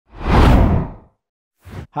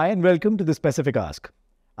Hi and welcome to the Specific Ask.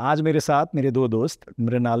 आज मेरे साथ मेरे दो दोस्त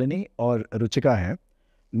मृणालिनी और रुचिका हैं.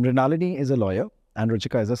 Mrinalini is a lawyer and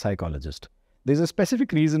Ruchika is a psychologist. There's a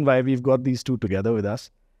specific reason why we've got these two together with us.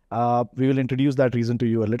 We will introduce that reason to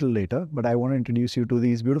you a little later, but I want to introduce you to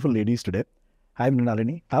these beautiful ladies today. Hi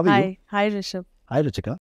Mrinalini, how are you? Hi Rishabh. Hi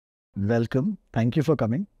Ruchika. Welcome. Thank you for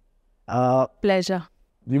coming. Pleasure.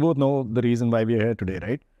 We both know the reason why we are here today,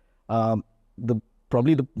 right?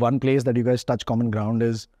 Probably the one place that you guys touch common ground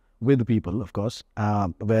is with people, of course,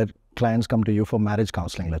 where clients come to you for marriage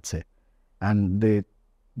counseling, let's say, and they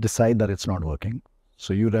decide that it's not working.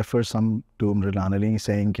 So you refer some to Mrinalini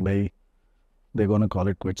saying, ki bhai, they're going to call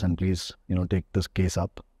it quits and please, take this case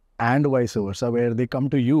up. And vice versa, where they come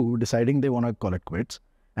to you deciding they want to call it quits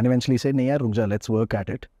and eventually say, nahi yaar, ruk ja, let's work at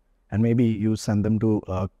it. And maybe you send them to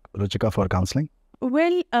Ruchika for counseling.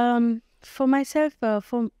 Well, for myself,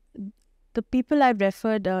 for the people I've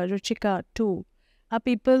referred Ruchika to are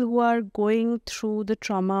people who are going through the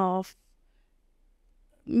trauma of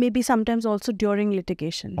maybe sometimes also during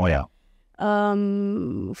litigation. Oh, yeah.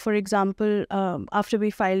 For example, after we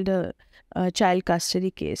filed a child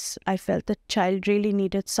custody case, I felt the child really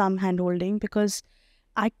needed some hand-holding because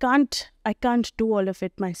I can't do all of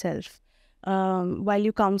it myself. While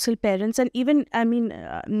you counsel parents, and even,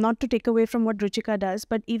 not to take away from what Ruchika does,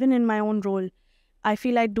 but even in my own role, I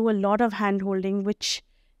feel I do a lot of hand-holding, which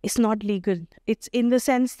is not legal. It's in the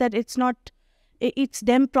sense that it's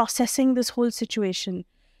them processing this whole situation.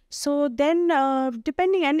 So then,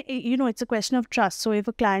 depending, and it's a question of trust. So if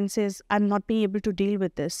a client says, I'm not being able to deal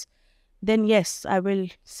with this, then yes, I will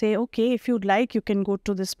say, okay, if you'd like, you can go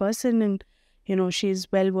to this person and, she's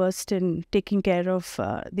well-versed in taking care of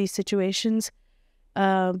these situations.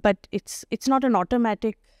 But it's not an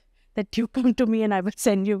automatic that you come to me and I will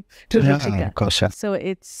send you to Ruchika. Of course, yeah. So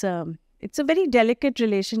it's a very delicate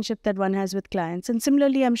relationship that one has with clients. And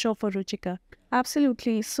similarly, I'm sure for Ruchika.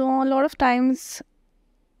 Absolutely. So a lot of times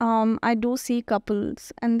I do see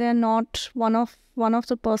couples and they're not one of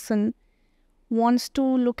the person wants to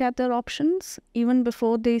look at their options even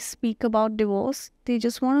before they speak about divorce. They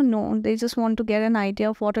just want to know. They just want to get an idea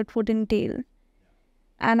of what it would entail.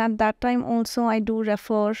 And at that time also, I do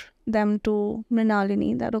refer them to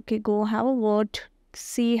Mrinalini that, okay, go have a word,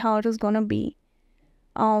 see how it is going to be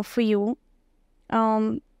for you.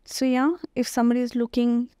 So yeah, if somebody is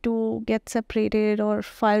looking to get separated or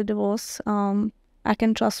file divorce, I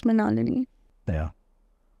can trust Mrinalini. Yeah.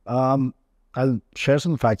 I'll share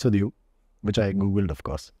some facts with you, which I Googled, of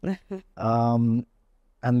course. And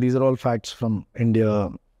these are all facts from India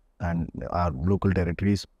and our local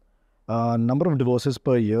territories. Number of divorces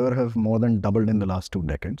per year have more than doubled in the last 2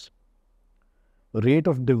 decades. Rate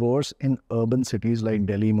of divorce in urban cities like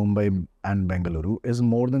Delhi, Mumbai and Bengaluru is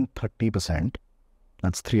more than 30%.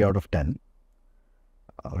 That's 3 out of 10,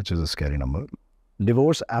 which is a scary number.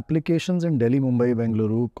 Divorce applications in Delhi, Mumbai,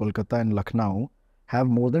 Bengaluru, Kolkata and Lucknow have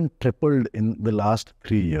more than tripled in the last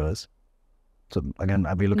 3 years. So again,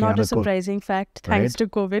 I'll be looking at a surprising fact, thanks to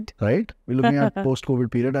COVID. Right? We're looking at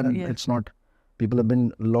post-COVID period and Yeah. It's not, people have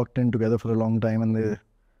been locked in together for a long time and they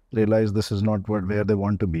realize this is not where they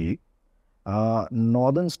want to be.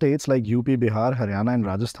 Northern states like UP, Bihar, Haryana and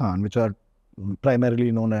Rajasthan, which are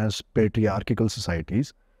primarily known as patriarchal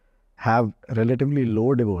societies, have relatively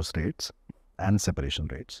low divorce rates and separation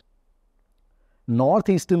rates.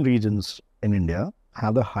 Northeastern regions in India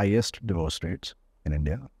have the highest divorce rates in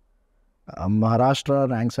India. Maharashtra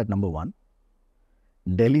ranks at number 1.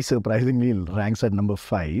 Delhi surprisingly ranks at number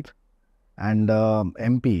 5. And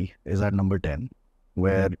MP is at number 10,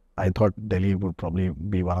 where I thought Delhi would probably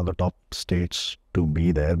be one of the top states to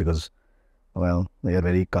be there because, well, they are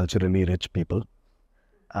very culturally rich people.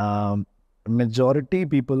 Majority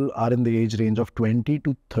people are in the age range of 20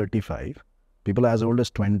 to 35. People as old as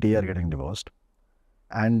 20 are getting divorced.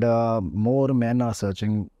 And more men are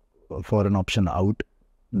searching for an option out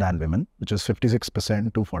than women, which is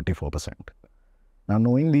 56% to 44%. Now,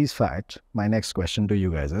 knowing these facts, my next question to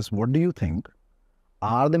you guys is, what do you think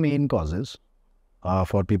are the main causes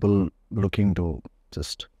for people looking to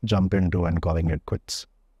just jump into and calling it quits?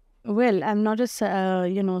 Well, I'm not a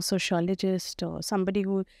sociologist or somebody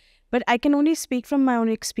who, but I can only speak from my own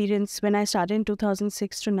experience when I started in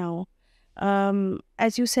 2006 to now.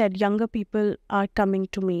 As you said, younger people are coming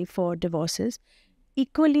to me for divorces.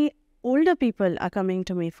 Equally, older people are coming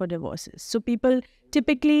to me for divorces. So people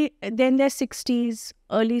typically, they're in their 60s,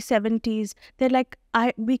 early 70s. They're like,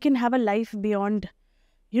 we can have a life beyond,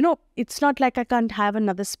 it's not like I can't have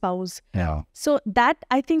another spouse. Yeah. So that,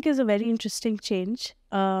 I think, is a very interesting change.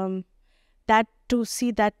 That to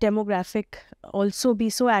see that demographic also be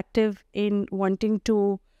so active in wanting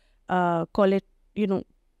to call it,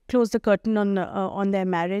 close the curtain on their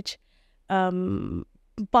marriage.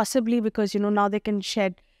 Possibly because, now they can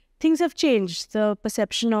shed. Things have changed. The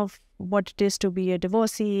perception of what it is to be a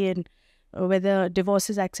divorcee and whether divorce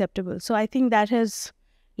is acceptable. So I think that has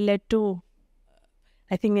led to,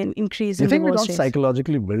 an increase in divorce rates. You think we're not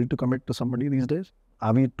psychologically built to commit to somebody these days?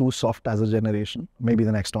 Are we too soft as a generation? Maybe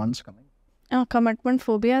the next one's coming. Commitment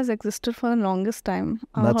phobia has existed for the longest time.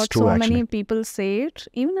 I've That's heard true, so actually. many people say it,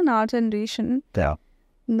 even in our generation, Yeah.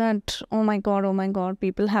 that, oh my God,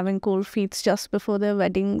 people having cold feet just before their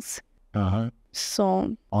weddings.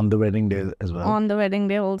 So, On the wedding day as well. on the wedding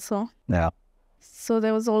day also. Yeah. So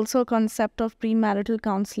there was also a concept of premarital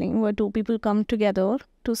counseling where two people come together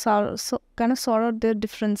to kind of sort out their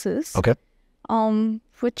differences. Okay.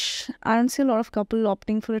 Which I don't see a lot of couple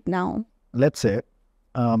opting for it now. Let's say,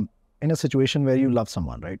 in a situation where you love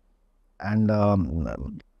someone, right? And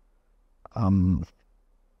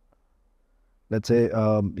let's say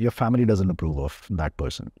your family doesn't approve of that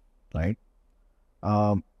person, right?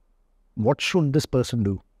 What should this person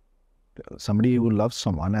do? Somebody who loves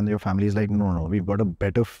someone and your family is like, no, we've got a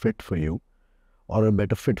better fit for you or a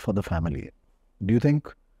better fit for the family. Do you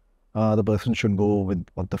think the person should go with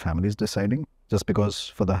what the family is deciding just because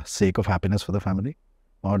for the sake of happiness for the family?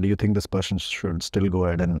 Or do you think this person should still go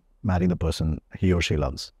ahead and marry the person he or she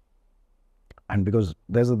loves? And because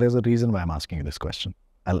there's a reason why I'm asking you this question.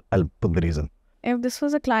 I'll put the reason. If this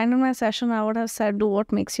was a client in my session, I would have said, do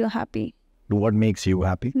what makes you happy. Do what makes you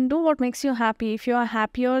happy? Do what makes you happy. If you are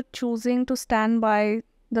happier choosing to stand by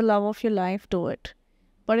the love of your life, do it.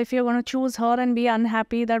 But if you're going to choose her and be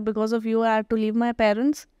unhappy that because of you I have to leave my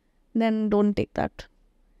parents, then don't take that.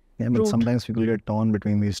 Yeah, but sometimes people get torn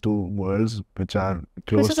between these two worlds which are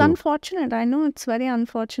close Which is unfortunate. I know it's very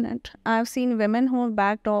unfortunate. I've seen women who have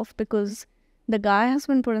backed off because the guy has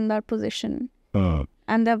been put in that position.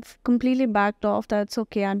 And they've completely backed off that it's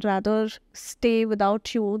okay, I'd rather stay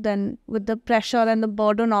without you than with the pressure and the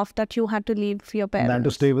burden of that you had to leave your parents. Than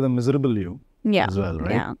to stay with a miserable you as well,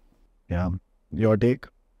 right? Yeah. Your take?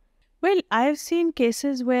 Well, I've seen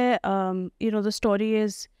cases where, the story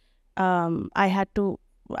is I had to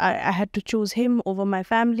choose him over my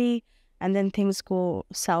family and then things go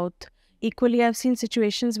south. Equally, I've seen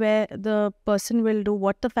situations where the person will do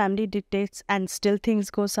what the family dictates and still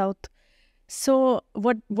things go south. So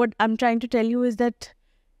what I'm trying to tell you is that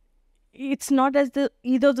it's not as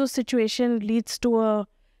either of those situations leads to a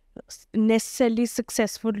necessarily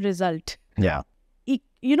successful result. Yeah.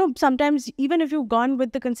 Sometimes even if you've gone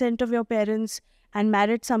with the consent of your parents and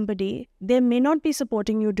married somebody, they may not be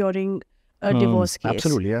supporting you during a divorce case.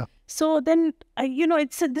 Absolutely, yeah. So then,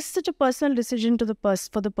 this is such a personal decision to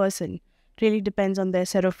for the person. It really depends on their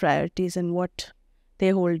set of priorities and what they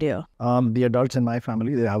hold dear. The adults in my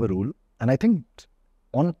family, they have a rule. And I think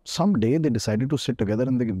on some day they decided to sit together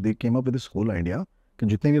and they came up with this whole idea कि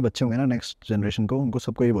जितने भी बच्चे होंगे ना next generation को उनको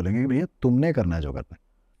सबको ये बोलेंगे कि भैया तुमने करना है जो करना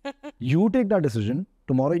है. You take that decision.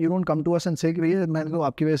 Tomorrow you don't come to us and say कि भैया मैंने तो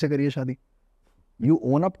आपकी वजह से करी है शादी. You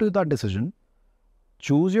own up to that decision,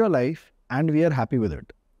 choose your life, and we are happy with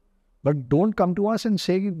it. But don't come to us and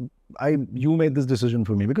say you made this decision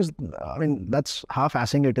for me, because that's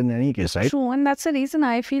half-assing it in any case, right? True, and that's the reason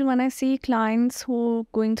I feel when I see clients who are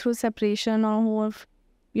going through separation or who have,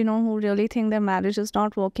 who really think their marriage is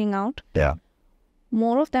not working out. Yeah.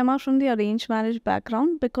 More of them are from the arranged marriage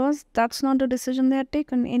background because that's not the decision they had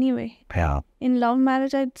taken anyway. Yeah. In love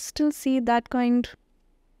marriage, I still see that kind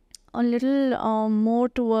a little more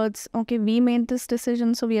towards, okay, we made this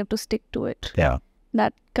decision, so we have to stick to it. Yeah.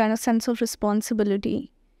 That kind of sense of responsibility.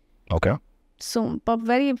 Okay. So, but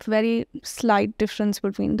very, very slight difference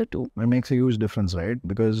between the two. It makes a huge difference, right?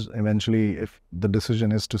 Because eventually, if the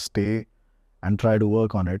decision is to stay and try to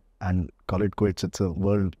work on it and call it quits, it's a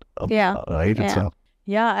world of, right?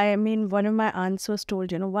 Yeah. One of my aunts was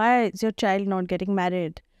told, why is your child not getting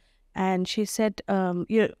married? And she said,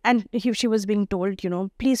 she was being told,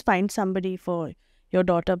 please find somebody for your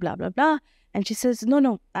daughter, blah, blah, blah. And she says,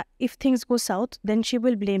 no, if things go south, then she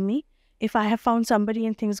will blame me. If I have found somebody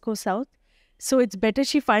and things go south. So it's better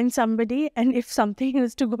she finds somebody, and if something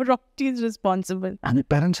is to go wrong, she's responsible. And the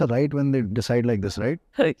parents are right when they decide like this, right?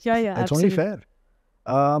 Yeah, it's absolutely. only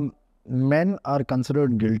fair. Men are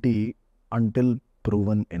considered guilty until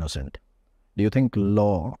proven innocent. Do you think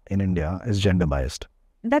law in India is gender biased?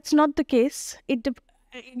 That's not the case.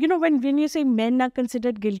 When you say men are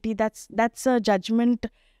considered guilty, that's a judgment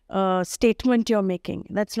statement you're making.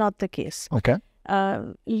 That's not the case. Okay.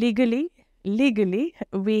 Legally,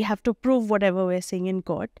 we have to prove whatever we're saying in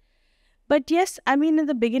court. But yes, in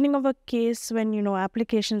the beginning of a case, when,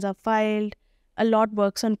 applications are filed, a lot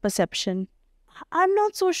works on perception. I'm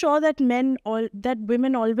not so sure that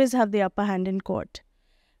women always have the upper hand in court.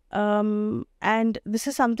 And this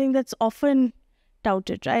is something that's often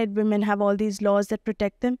touted, right? Women have all these laws that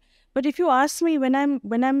protect them. But if you ask me, when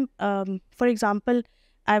I'm for example,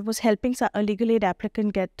 I was helping a legal aid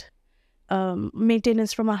applicant get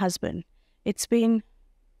maintenance from her husband. It's been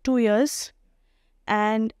 2 years,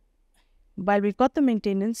 and while we've got the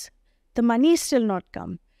maintenance, the money is still not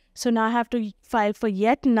come. So now I have to file for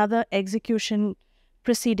yet another execution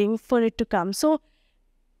proceeding for it to come. So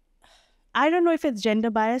I don't know if it's gender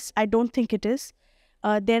bias. I don't think it is.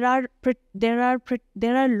 There are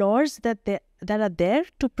laws that are there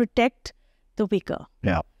to protect the weaker.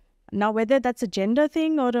 Yeah. Now, whether that's a gender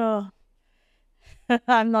thing or a,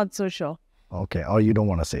 I'm not so sure. Okay. Or you don't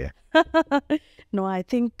want to say. No, I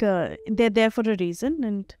think they're there for a reason.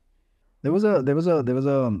 And There was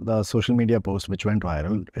a social media post which went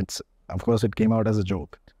viral. Of course it came out as a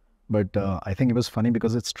joke, but I think it was funny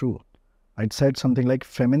because it's true. It said something like,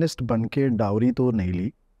 feminist बनके dowry तो नहीं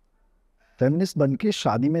ली, feminist बनके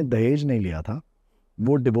शादी में दहेज नहीं लिया था,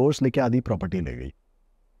 वो divorce लेके आधी property ले गई.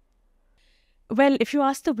 well, if you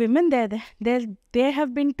ask the women, they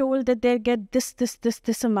have been told that they get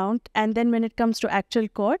this amount, and then when it comes to actual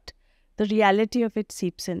court, the reality of it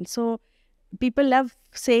seeps in. So people love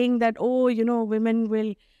saying that, oh, women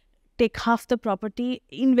will take half the property.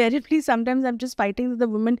 Invariably, sometimes I'm just fighting that the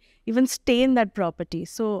women even stay in that property.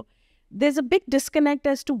 So there's a big disconnect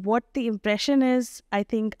as to what the impression is, I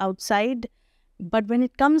think, outside. But when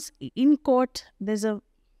it comes in court, it's a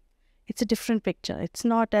different picture. It's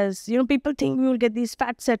not as, people think we will get these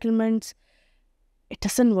fat settlements. It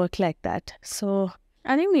doesn't work like that. So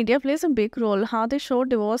I think media plays a big role. How they show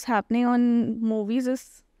divorce happening on movies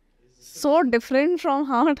is so different from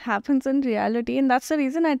how it happens in reality, and that's the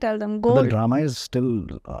reason I tell them, go. The drama is still,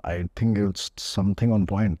 I think it's something on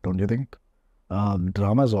point, don't you think?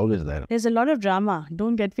 Drama is always there. There's a lot of drama,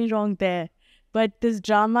 don't get me wrong there. But this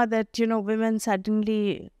drama that, women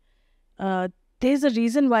suddenly, there's a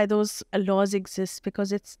reason why those laws exist, because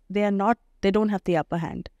they don't have the upper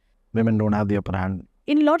hand. Women don't have the upper hand.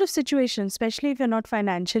 In a lot of situations, especially if you're not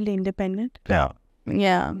financially independent. Yeah.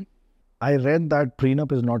 Yeah. I read that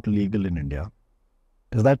prenup is not legal in India.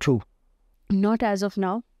 Is that true? Not as of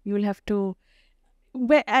now. You will have to,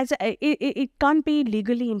 it can't be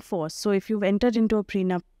legally enforced. So if you've entered into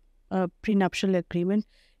a prenuptial agreement,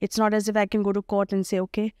 it's not as if I can go to court and say,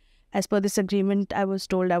 okay, as per this agreement, I was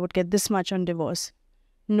told I would get this much on divorce.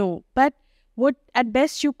 No, but at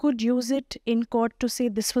best you could use it in court to say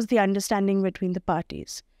this was the understanding between the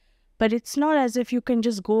parties. But it's not as if you can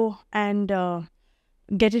just go and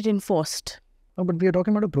get it enforced. No, but we are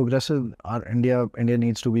talking about a progressive. India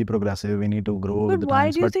needs to be progressive. We need to grow. But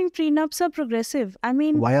why do you think prenups are progressive? I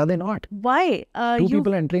mean, why are they not? Why? Two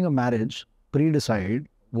people entering a marriage pre-decide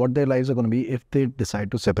what their lives are going to be if they decide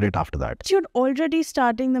to separate after that. You're already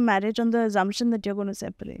starting the marriage on the assumption that you're going to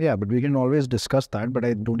separate. Yeah, but we can always discuss that. But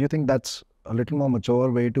don't you think that's a little more mature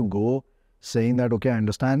way to go, saying that, okay, I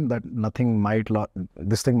understand that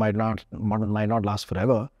this thing might not last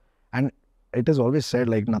forever, and it is always said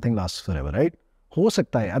like nothing lasts forever, right? Ho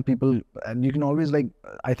sakta hai, and people, and you can always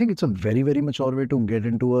I think it's a very, very mature way to get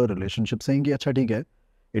into a relationship, saying ki acha theek hai,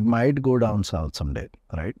 it might go down south someday,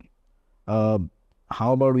 right?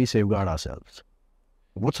 How about we safeguard ourselves?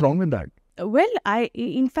 What's wrong with that? Well,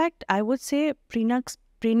 in fact, I would say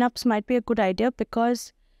prenups might be a good idea,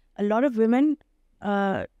 because a lot of women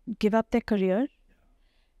give up their career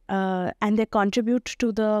and they contribute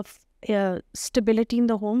to the stability in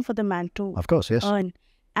the home for the man to of course, yes. earn.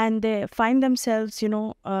 And they find themselves,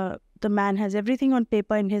 the man has everything on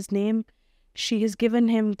paper in his name. She has given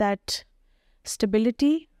him that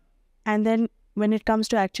stability. And then when it comes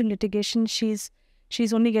to actual litigation, she's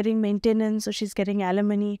only getting maintenance, or she's getting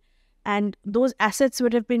alimony. And those assets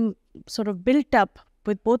would have been sort of built up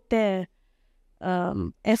with both their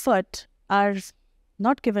effort are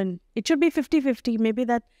not given. It should be 50-50. Maybe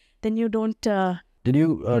that then you don't... Did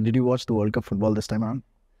you watch the World Cup football this time around?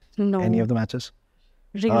 No. Any of the matches?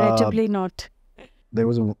 Regrettably not. There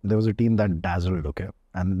was a team that dazzled, okay?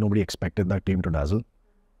 And nobody expected that team to dazzle.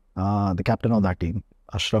 The captain of that team,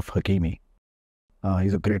 Ashraf Hakimi,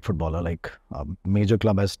 he's a great footballer, a major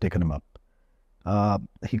club has taken him up.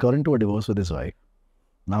 He got into a divorce with his wife.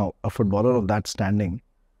 Now, a footballer of that standing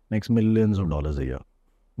makes millions of dollars a year.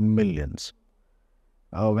 Millions.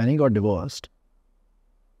 When he got divorced,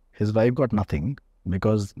 his wife got nothing,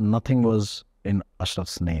 because nothing was in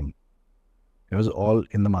Ashraf's name. It was all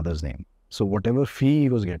in the mother's name. So whatever fee he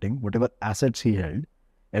was getting, whatever assets he held,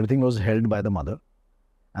 everything was held by the mother,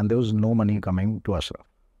 and there was no money coming to Ashraf.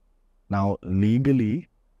 Now, legally,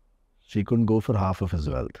 she couldn't go for half of his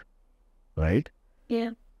wealth, right?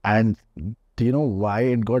 Yeah. And do you know why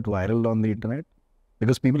it got viral on the internet?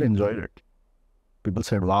 Because people enjoyed it. People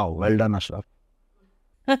said, wow, well done, Ashraf.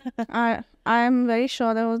 I am very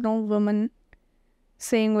sure there was no woman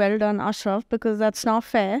saying well done, Ashraf, because that's not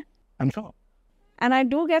fair. I'm sure. And I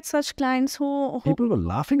do get such clients who People were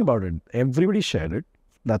laughing about it. Everybody shared it.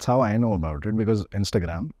 That's how I know about it, because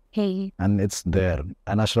Instagram, Hey. and it's there.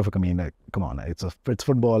 And Ashraf, I mean, like, come on, it's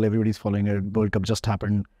football. Everybody's following it. World Cup just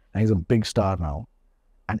happened, and he's a big star now,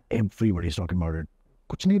 and everybody's talking about it.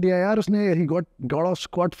 Kuch nahi diya yaar usne. He got off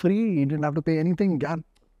scot free. He didn't have to pay anything. Yaar,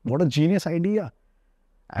 what a genius idea!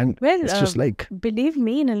 And Well, it's just like, believe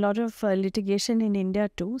me, in a lot of litigation in India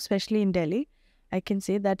too, especially in Delhi, I can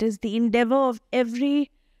say that is the endeavor of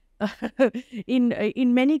every.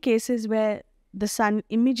 In many cases where the son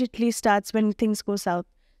immediately starts, when things go south,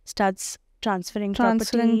 starts transferring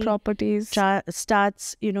properties.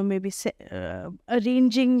 starts, maybe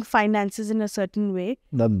arranging finances in a certain way.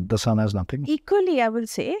 the son has nothing. Equally, I will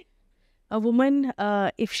say, a woman,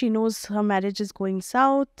 if she knows her marriage is going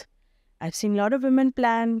south, I've seen a lot of women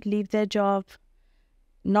plan, leave their job,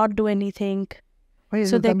 not do anything. Wait,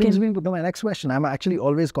 So that they brings can- me to my next question. I'm actually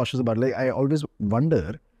always cautious about it. Like, I always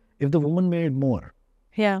wonder if the woman made more,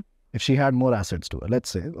 Yeah. if she had more assets to her. Let's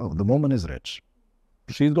say, oh, the woman is rich.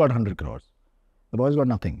 She's got 100 crores. The boy's got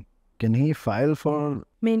nothing. Can he file for...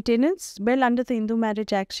 Maintenance, well, under the Hindu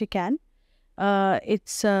Marriage Act, she can.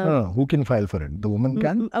 It's who can file for it? The woman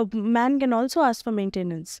can? a man can also ask for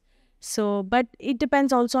maintenance. So, but it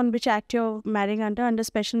depends also on which act you're marrying under. Under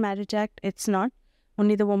Special Marriage Act, it's not.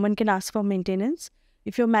 Only the woman can ask for maintenance.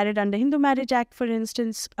 If you're married under Hindu Marriage Act, for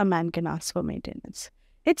instance, a man can ask for maintenance.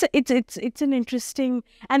 It's an interesting,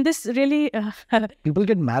 and this really People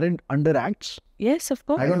get married under acts. yes, of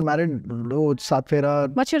course. I got married, Sat Fera.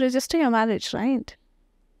 But you register your marriage, right?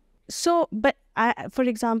 So, but for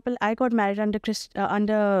example, I got married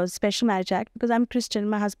under Special Marriage Act because I'm Christian.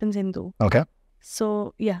 My husband's Hindu. Okay.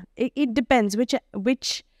 So yeah, it depends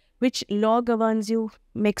which law governs you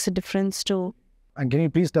makes a difference too. And can you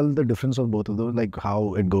please tell the difference of both of those, like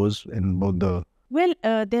how it goes in both the... Well,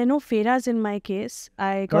 there are no feras in my case.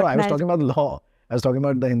 I No, got I was married. talking about law. I was talking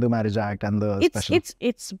about the Hindu Marriage Act and the special...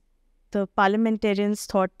 It's the parliamentarians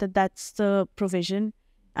thought that that's the provision.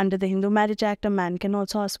 Under the Hindu Marriage Act, a man can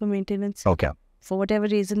also ask for maintenance. Okay. For whatever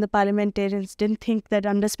reason, the parliamentarians didn't think that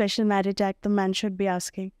under Special Marriage Act, the man should be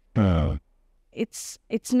asking.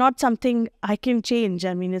 It's not something I can change.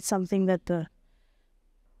 I mean, it's something that the...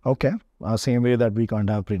 Okay. Same way that we can't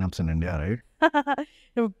have prenups in India, right?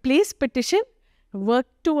 Please petition, work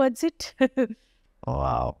towards it,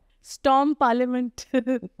 Wow. storm parliament.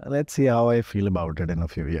 Let's see how I feel about it in a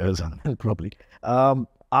few years, probably.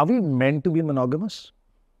 Are we meant to be monogamous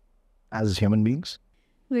as human beings?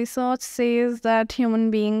 Research says that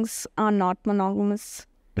human beings are not monogamous.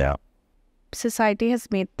 Yeah. Society has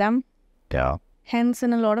made them. Yeah. Hence,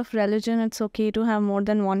 in a lot of religion, it's okay to have more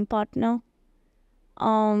than one partner.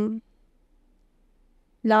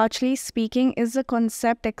 Largely speaking, is the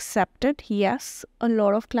concept accepted? Yes. A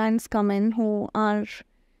lot of clients come in who are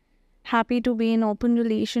happy to be in open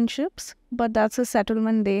relationships, but that's a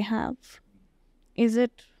settlement they have. Is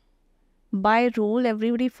it by rule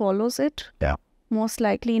everybody follows it? Yeah. Most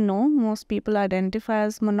likely no. Most people identify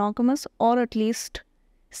as monogamous, or at least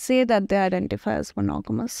say that they identify as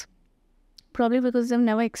monogamous. Probably because they've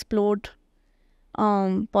never explored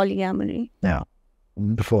polyamory. Yeah.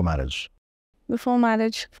 Before marriage. Before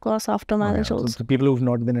marriage, of course, after marriage So also. the people who've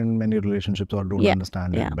not been in many relationships or don't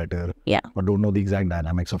understand it better, or don't know the exact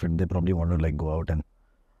dynamics of it, they probably want to like go out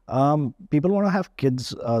and people want to have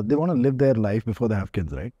kids. They want to live their life before they have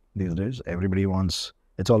kids, right? These days, everybody wants,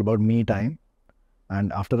 it's all about me time.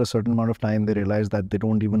 And after a certain amount of time, they realize that they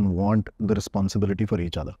don't even want the responsibility for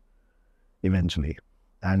each other eventually.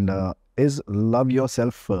 And is love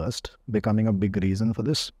yourself first becoming a big reason for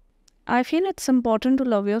this? I feel it's important to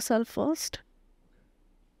love yourself first.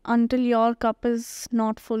 Until your cup is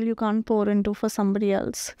not full, you can't pour into for somebody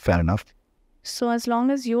else. Fair enough. So as long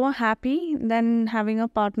as you are happy, then having a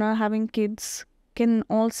partner, having kids can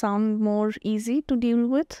all sound more easy to deal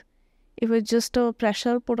with. If it's just a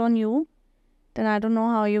pressure put on you, then I don't know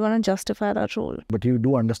how you're going to justify that role. But you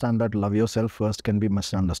do understand that love yourself first can be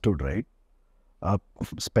misunderstood, right?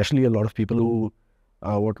 Especially a lot of people who,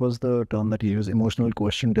 what was the term that you use? Emotional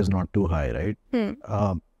quotient is not too high, right?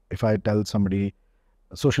 If I tell somebody,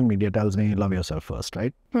 social media tells me love yourself first,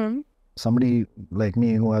 right? Somebody like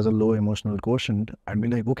me who has a low emotional quotient, I'd be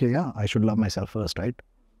like, okay, yeah, I should love myself first, right?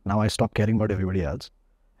 Now I stop caring about everybody else.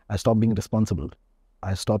 I stop being responsible.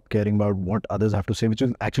 I stop caring about what others have to say, which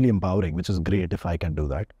is actually empowering, which is great if I can do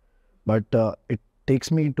that. But it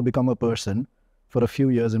takes me to become a person for a few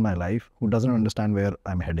years in my life who doesn't understand where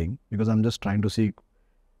I'm heading, because I'm just trying to seek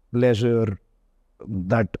pleasure,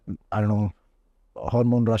 that, I don't know,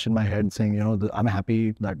 hormone rush in my head saying, I'm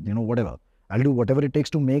happy, that, whatever. I'll do whatever it takes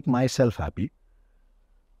to make myself happy.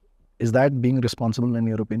 Is that being responsible in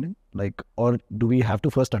your opinion? Like, or do we have to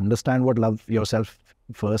first understand what love yourself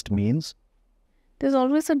first means? There's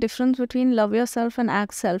always a difference between love yourself and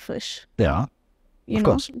act selfish. Yeah, Of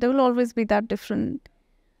course. There will always be that difference.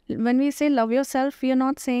 When we say love yourself, we are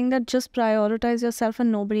not saying that just prioritize yourself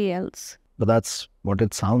and nobody else. But that's what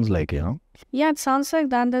it sounds like, Yeah, it sounds like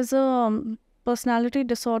that. There's a personality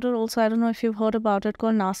disorder also, I don't know if you've heard about it,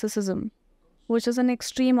 called narcissism, which is an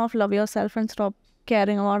extreme of love yourself and stop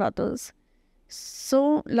caring about others.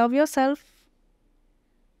 So love yourself,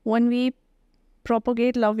 when we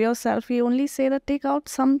propagate love yourself, we only say that take out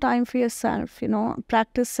some time for yourself,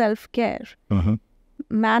 practice self-care.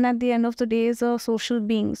 Man at the end of the day is a social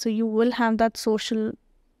being, so you will have that social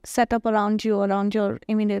setup around you, around your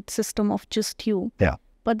immediate system of just you. Yeah.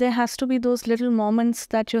 But there has to be those little moments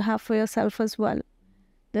that you have for yourself as well.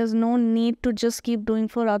 There's no need to just keep doing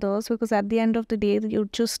for others, because at the end of the day, you're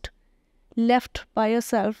just left by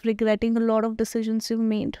yourself regretting a lot of decisions you've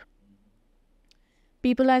made.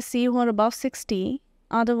 People I see who are above 60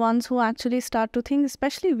 are the ones who actually start to think,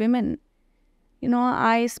 especially women.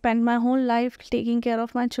 I spent my whole life taking care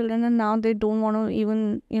of my children, and now they don't want to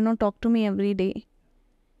even, talk to me every day.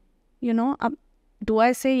 Do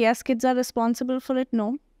I say, yes, kids are responsible for it?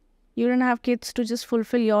 No. You don't have kids to just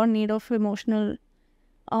fulfill your need of emotional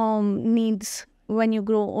needs when you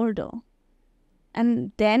grow older.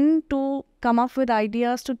 And then to come up with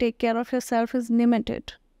ideas to take care of yourself is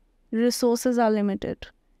limited. Resources are limited.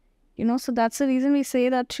 So that's the reason we say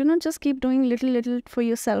that, just keep doing little for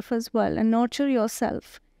yourself as well and nurture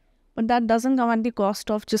yourself. But that doesn't come at the cost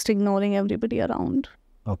of just ignoring everybody around.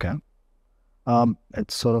 Okay. It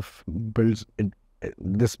sort of builds,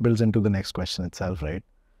 this builds into the next question itself, right?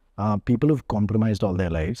 People who've compromised all their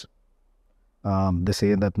lives, they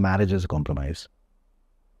say that marriage is a compromise.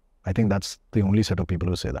 I think that's the only set of people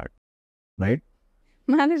who say that, right?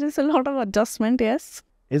 Marriage is a lot of adjustment, yes.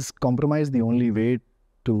 Is compromise the only way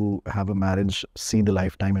to have a marriage see the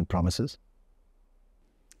lifetime it promises?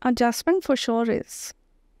 Adjustment for sure is.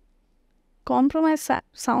 Compromise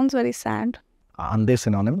sounds very sad. Aren't they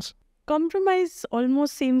synonymous? Compromise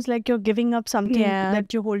almost seems like you're giving up something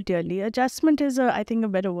that you hold dearly. Adjustment is, I think, a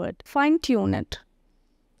better word. Fine-tune it.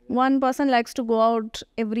 One person likes to go out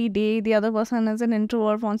every day. The other person is an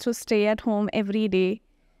introvert, wants to stay at home every day.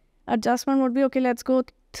 Adjustment would be, okay, let's go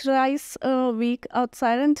thrice a week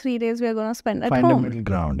outside and 3 days we are going to spend at home. Find a middle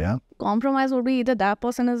ground, yeah. Compromise would be either that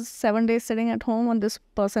person is 7 days sitting at home, or this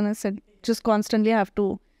person is just constantly have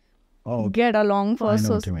to get along for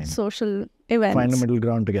social events. Find a middle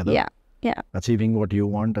ground together. Yeah. Achieving what you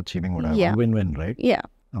want, achieving what I want. Win-win, right? Yeah.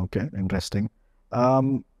 Okay, interesting.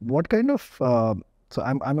 What kind of... so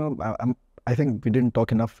I think we didn't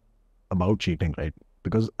talk enough about cheating, right?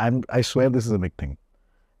 Because I swear this is a big thing.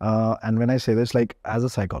 And when I say this, like, as a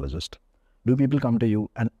psychologist, do people come to you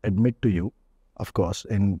and admit to you, of course,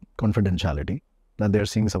 in confidentiality, that they're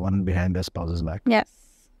seeing someone behind their spouse's back? Yes.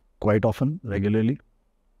 Quite often, regularly.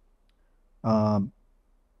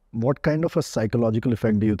 What kind of a psychological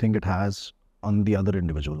effect do you think it has on the other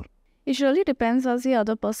individual? It really depends. Does the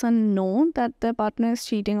other person know that their partner is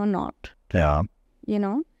cheating or not? Yeah.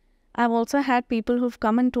 I've also had people who've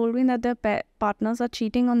come and told me that their partners are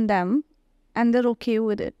cheating on them and they're okay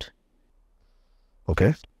with it.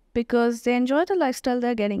 Okay. Because they enjoy the lifestyle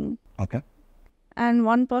they're getting. Okay. And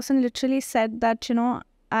one person literally said that,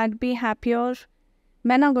 I'd be happier.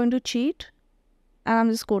 Men are going to cheat. And I'm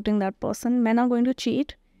just quoting that person. Men are going to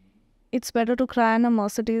cheat. It's better to cry in a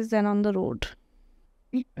Mercedes than on the road.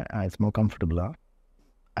 It's more comfortable, huh?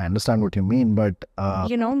 I understand what you mean, but...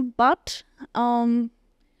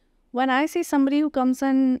 when I see somebody who comes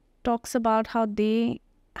and talks about how they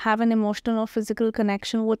have an emotional or physical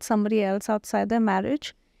connection with somebody else outside their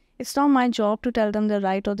marriage, it's not my job to tell them they're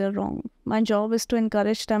right or they're wrong. My job is to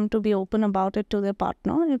encourage them to be open about it to their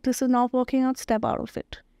partner. If this is not working out, step out of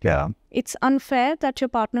it. Yeah. It's unfair that your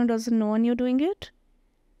partner doesn't know when you're doing it.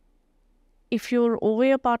 If you're over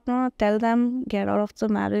your partner, tell them, get out of the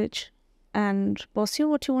marriage and pursue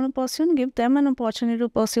what you want to pursue and give them an opportunity to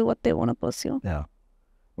pursue what they want to pursue. Yeah.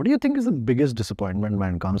 What do you think is the biggest disappointment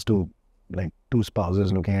when it comes to, like, two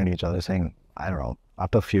spouses looking at each other saying, I don't know,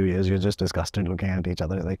 after a few years, you're just disgusted looking at each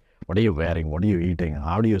other, like, what are you wearing? What are you eating?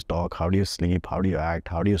 How do you talk? How do you sleep? How do you act?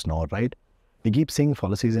 How do you snore, right? We keep seeing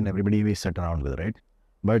fallacies in everybody we sit around with, right?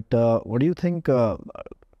 But what do you think,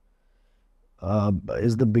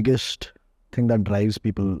 is the biggest thing that drives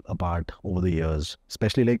people apart over the years?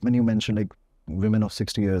 Especially like when you mentioned like women of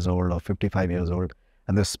 60 years old or 55 years old,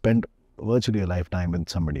 and they've spent virtually a lifetime with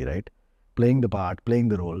somebody, right? Playing the part, playing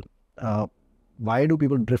the role. Why do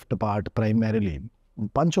people drift apart primarily?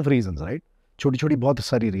 Bunch of reasons, right? Choti choti bahut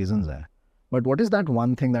sari reasons hai. But what is that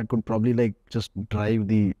one thing that could probably like just drive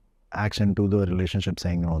the action to the relationship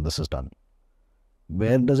saying, no, this is done?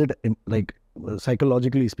 Where does it, like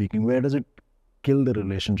psychologically speaking, where does it kill the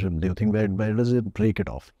relationship? Do you think where does it break it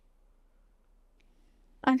off?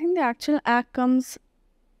 I think the actual act comes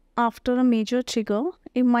after a major trigger.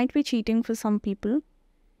 It might be cheating for some people.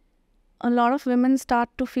 A lot of women start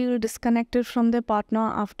to feel disconnected from their partner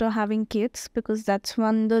after having kids, because that's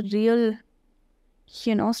when the real,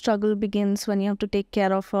 struggle begins, when you have to take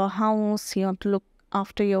care of a house, you have to look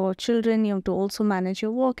after your children, you have to also manage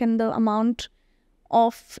your work, and the amount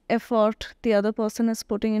of effort the other person is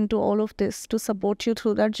putting into all of this to support you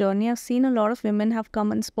through that journey. I've seen a lot of women have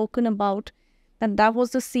come and spoken about that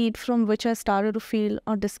was the seed from which I started to feel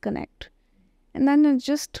a disconnect. And then it's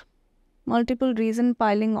just multiple reasons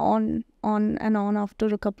piling on and on after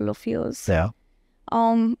a couple of years. Yeah.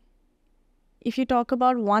 If you talk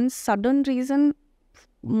about one sudden reason,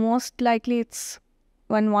 most likely it's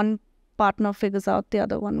when one partner figures out the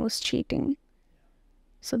other one was cheating.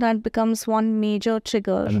 So that becomes one major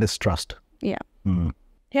trigger. And distrust. Yeah.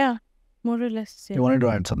 Yeah, more or less. Yeah. You wanted to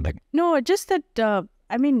add something? No, just that,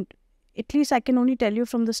 I mean, at least I can only tell you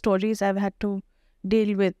from the stories I've had to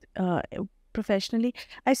deal with professionally.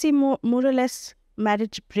 I see more or less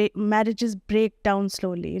marriages break down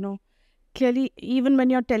slowly, Clearly, even when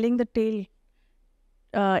you're telling the tale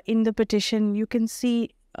in the petition, you can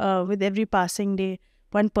see with every passing day,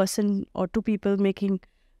 one person or two people making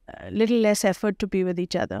a little less effort to be with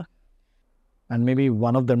each other. And maybe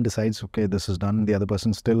one of them decides, okay, this is done. The other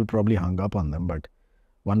person still probably hung up on them, but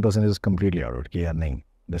one person is completely out of it. Yeah, nahin,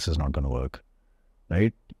 this is not going to work.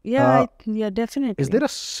 Right? Yeah, yeah, definitely. Is there a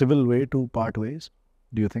civil way to part ways,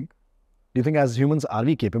 do you think? Do you think as humans, are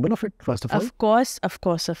we capable of it, first of all? Of course. Of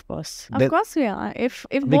course, we are. If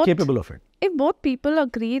we're capable of it. If both people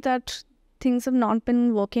agree that things have not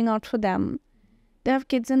been working out for them, they have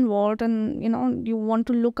kids involved, and you want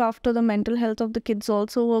to look after the mental health of the kids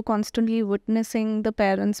also, who are constantly witnessing the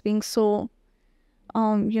parents being so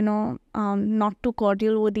not too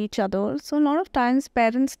cordial with each other. So a lot of times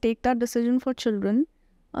parents take that decision for children.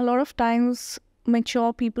 A lot of times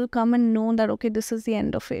mature people come and know that, okay, this is the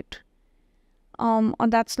end of it. Or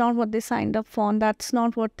that's not what they signed up for, and that's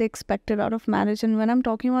not what they expected out of marriage. And when I'm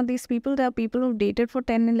talking about these people, there are people who've dated for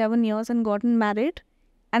 10, 11 years and gotten married,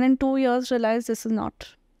 and in 2 years realized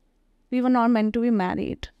we were not meant to be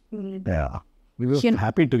married. Yeah. We were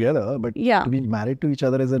happy together, but to be married to each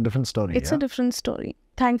other is a different story. It's a different story.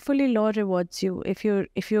 Thankfully, law rewards you. If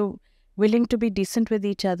you're willing to be decent with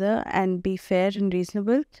each other and be fair and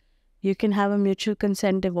reasonable, you can have a mutual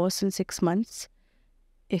consent divorce in 6 months.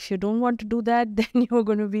 If you don't want to do that, then you're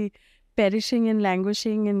going to be perishing and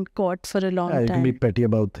languishing in court for a long time. You can be petty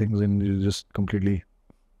about things and you just completely...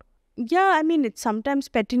 Yeah, I mean, it's sometimes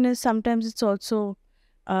pettiness, sometimes it's also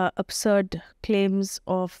absurd claims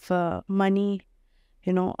of money,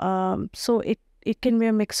 so it can be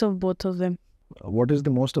a mix of both of them. What is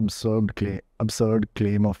the most absurd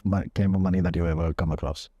claim of money that you ever come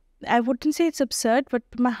across? I wouldn't say it's absurd, but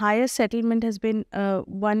my highest settlement has been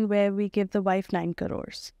one where we give the wife 9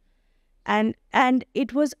 crores. And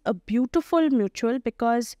it was a beautiful mutual,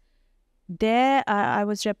 because there I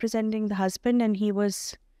was representing the husband, and he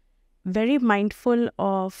was very mindful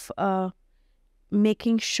of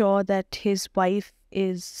making sure that his wife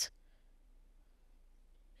is,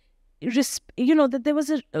 that there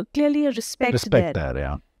was clearly a respect there.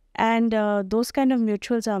 Yeah. And those kind of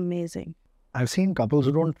mutuals are amazing. I've seen couples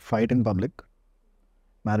who don't fight in public,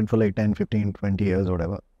 married for like 10, 15, 20 years or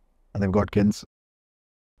whatever, and they've got kids.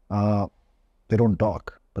 They don't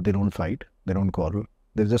talk, but they don't fight. They don't quarrel.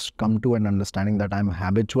 They've just come to an understanding that I'm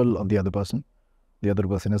habitual of the other person. The other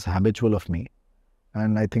person is habitual of me.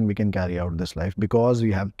 And I think we can carry out this life because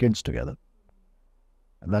we have kids together.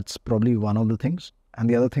 That's probably one of the things. And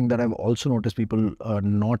the other thing that I've also noticed people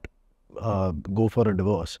not go for a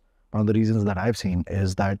divorce, one of the reasons that I've seen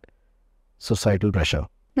is that societal pressure.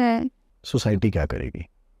 Society क्या करेगी?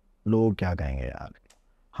 लोग क्या कहेंगे यार?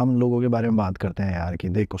 हम लोगों के बारे में बात करते हैं यार कि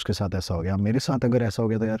देख उसके साथ ऐसा हो गया, मेरे साथ अगर ऐसा हो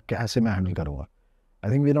गया तो यार कैसे मैं हैंडल करूँगा? I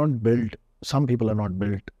think we're not built, some people are not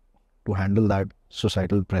built to handle that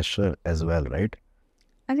societal pressure as well, right?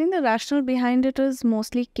 I think the rationale behind it is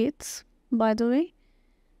mostly kids, by the way.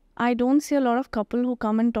 I don't see a lot of couple who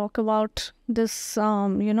come and talk about this,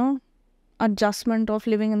 adjustment of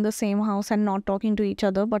living in the same house and not talking to each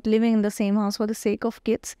other, but living in the same house for the sake of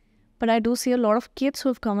kids. But I do see a lot of kids who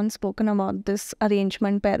have come and spoken about this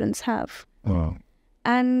arrangement parents have. Wow.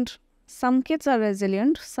 And some kids are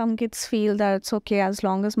resilient. Some kids feel that it's okay as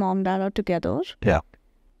long as mom and dad are together. Yeah.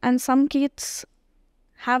 And some kids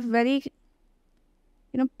have very,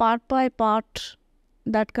 part by part,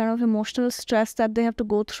 that kind of emotional stress that they have to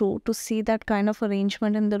go through to see that kind of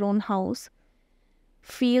arrangement in their own house.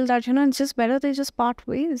 Feel that, it's just better they just part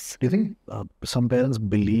ways. Do you think some parents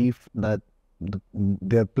believe that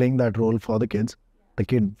they're playing that role for the kids? The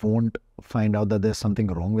kid won't find out that there's something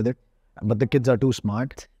wrong with it, but the kids are too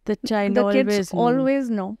smart. The child The always kids always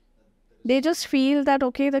know. They just feel that,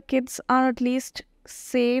 okay, the kids are at least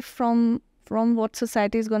safe from what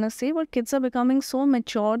society is going to say. But kids are becoming so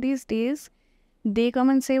mature these days. They come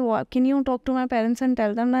and say, can you talk to my parents and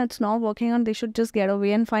tell them that it's not working and they should just get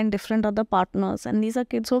away and find different other partners. And these are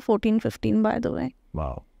kids who are 14, 15, by the way.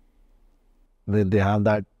 Wow. They have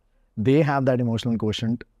that emotional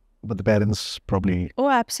quotient, but the parents probably... Oh,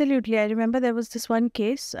 absolutely. I remember there was this one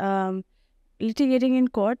case litigating in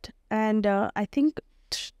court, and I think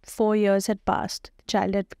 4 years had passed. The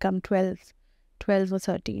child had become 12 or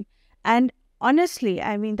 13. And honestly,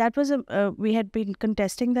 I mean, that was we had been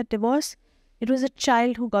contesting that divorce. It was a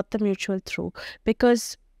child who got the mutual through,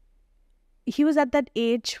 because he was at that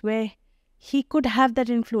age where he could have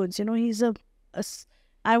that influence. He's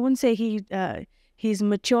I wouldn't say he's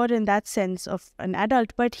mature in that sense of an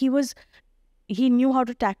adult, but he knew how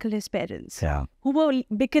to tackle his parents, who were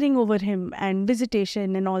bickering over him and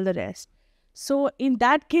visitation and all the rest. So in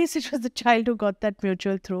that case, it was the child who got that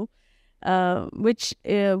mutual through, which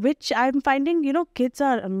I'm finding, kids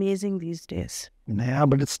are amazing these days. Yeah,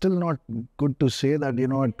 but it's still not good to say that, a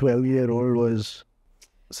 12-year-old was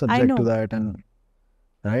subject to that, and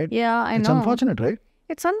right? Yeah, I know. It's unfortunate, right?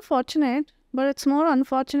 It's unfortunate, but it's more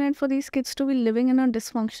unfortunate for these kids to be living in a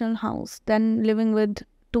dysfunctional house than living with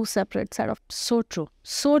two separate setups. So true.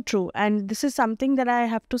 So true. And this is something that I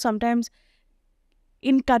have to sometimes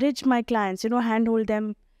encourage my clients, handhold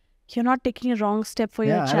them. You're not taking a wrong step for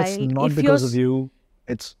your child. It's not because of you.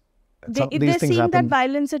 If they're seeing that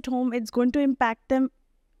violence at home, it's going to impact them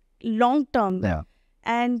long term. Yeah.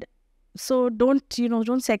 And so don't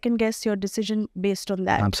second guess your decision based on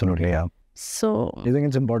that. Absolutely, yeah. So do you think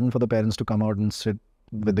it's important for the parents to come out and sit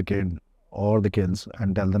with the kid or the kids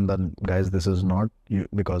and tell them that, guys, this is not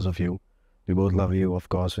because of you. We both love you, of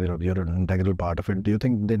course. You're an integral part of it. Do you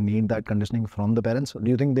think they need that conditioning from the parents? Do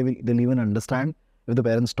you think they'll even understand if the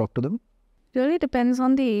parents talk to them? Really depends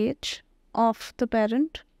on the age of the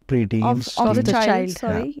parent. Pre-teens. Of the teens. child,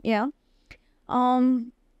 sorry. Yeah.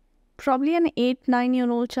 Probably an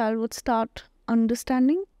 8-9-year-old child would start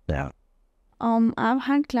understanding. Yeah. I've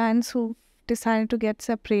had clients who decided to get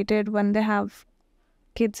separated when they have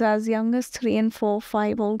kids as young as 3 and 4,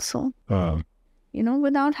 5 also.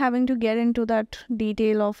 Without having to get into that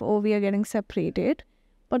detail of, we are getting separated.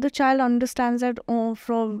 But the child understands that,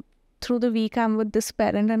 through the week I'm with this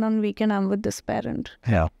parent and on weekend I'm with this parent.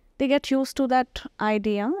 Yeah. They get used to that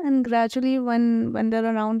idea, and gradually when they're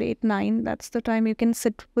around 8-9, that's the time you can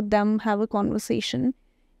sit with them, have a conversation.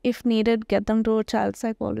 If needed, get them to a child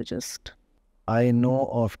psychologist. I know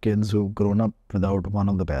of kids who've grown up without one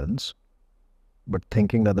of the parents, but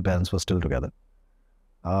thinking that the parents were still together.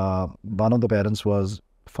 One of the parents was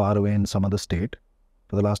far away in some other state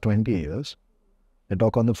for the last 20 years. They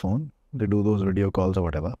talk on the phone, they do those video calls or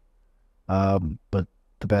whatever, but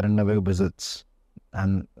the parent never visits.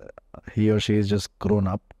 And he or she is just grown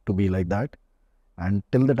up to be like that. And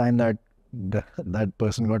till the time that that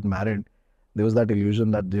person got married, there was that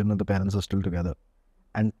illusion that the parents are still together.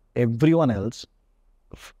 And everyone else,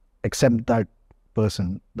 except that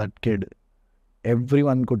person, that kid,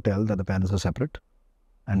 everyone could tell that the parents are separate.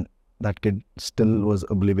 And that kid still was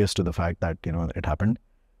oblivious to the fact that it happened.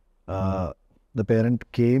 The parent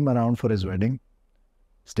came around for his wedding,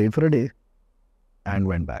 stayed for a day, and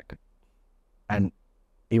went back. And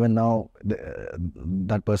even now,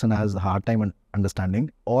 that person has a hard time understanding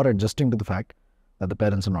or adjusting to the fact that the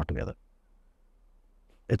parents are not together.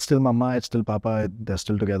 It's still mama, it's still papa, they're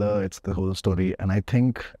still together, it's the whole story. And I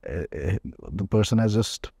think the person has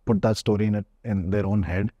just put that story in their own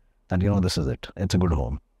head that, this is it. It's a good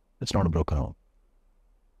home. It's not a broken home.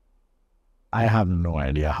 I have no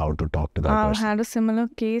idea how to talk to that person. I've had a similar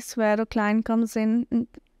case where a client comes in,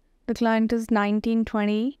 the client is 19,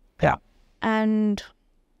 20. Yeah. And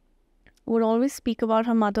would always speak about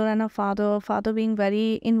her mother and her father being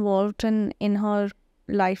very involved in her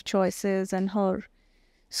life choices and her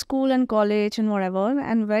school and college and whatever.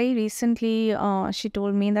 And very recently, she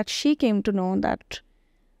told me that she came to know that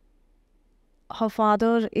her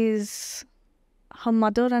father is her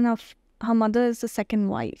mother, and her mother is the second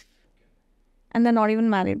wife. And they're not even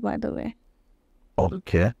married, by the way.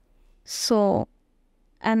 Okay. So,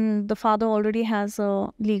 and the father already has a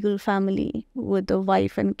legal family with a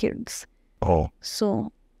wife and kids. Oh.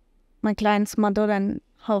 So, my client's mother and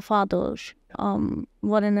her father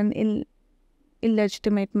were in an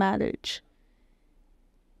illegitimate marriage.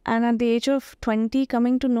 And at the age of 20,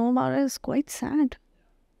 coming to know about it is quite sad.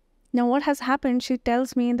 Now, what has happened, she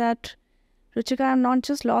tells me that, Ruchika, I've not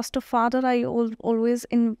just lost a father, I always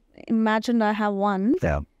imagined I have one.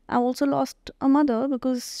 Yeah. I also lost a mother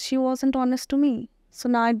because she wasn't honest to me. So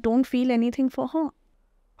now I don't feel anything for her.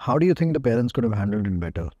 How do you think the parents could have handled it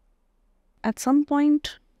better? At some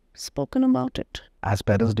point, spoken about it. As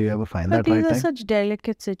parents, do you ever find But that right these are time? such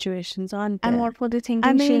delicate situations, aren't they? And what were they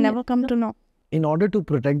thinking? She'll mean, never come to know. In order to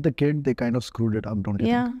protect the kid, they kind of screwed it up, don't you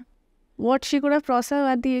Yeah. think? What she could have processed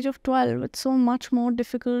at the age of 12, it's so much more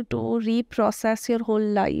difficult to reprocess your whole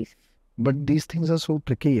life. But these things are so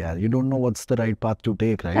tricky, yeah. You don't know what's the right path to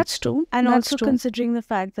take, right? That's true. And That's also true. considering the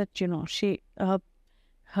fact that, the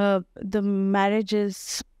marriage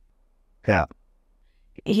is, Yeah.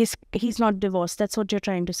 he's not divorced. That's what you're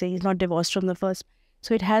trying to say. He's not divorced from the first.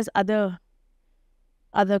 So it has other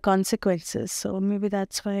consequences. So maybe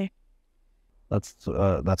that's why. That's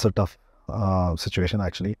a tough situation,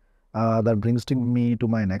 actually. That brings me to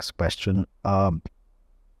my next question.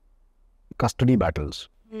 Custody battles,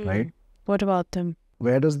 right? What about them?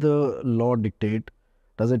 Where does the law dictate?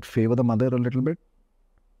 Does it favor the mother a little bit?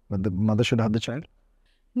 When the mother should have the child?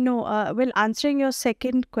 No, well, answering your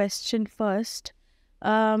second question first,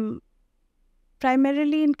 primarily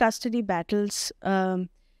in custody battles, the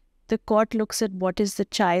court looks at what is the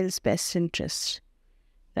child's best interest,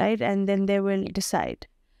 right? And then they will decide.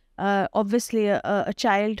 Obviously, a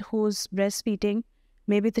child who's breastfeeding,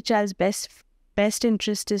 maybe the child's best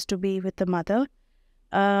interest is to be with the mother.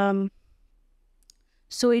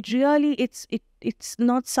 So it really, it's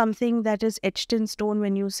not something that is etched in stone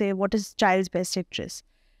when you say what is child's best interest.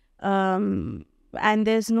 And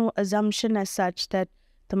there's no assumption as such that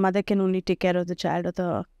the mother can only take care of the child,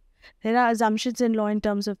 or there are assumptions in law in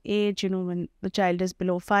terms of age, when the child is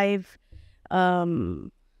below 5.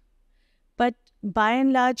 But by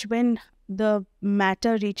and large, when the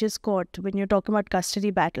matter reaches court, when you're talking about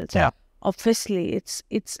custody battles, obviously it's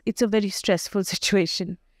a very stressful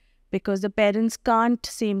situation, because the parents can't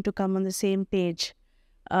seem to come on the same page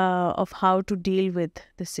of how to deal with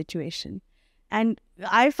the situation. And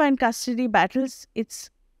I find custody battles,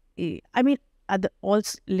 all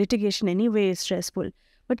litigation anyway is stressful,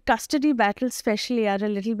 but custody battles especially are a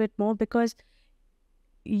little bit more, because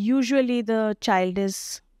usually the child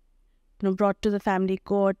is brought to the family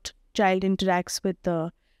court, child interacts with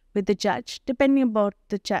the judge, depending upon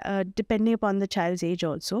the child's age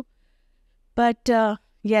also. But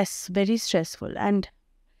yes, very stressful, and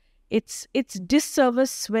it's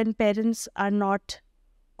disservice when parents are not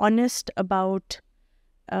honest about,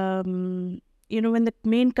 when the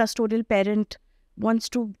main custodial parent wants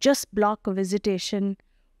to just block a visitation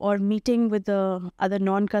or meeting with the other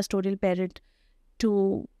non-custodial parent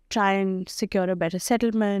to try and secure a better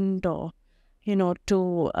settlement, or,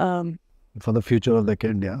 to... For the future of the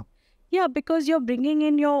kid, yeah. Yeah, because you're bringing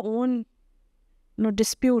in your own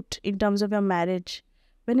dispute in terms of your marriage.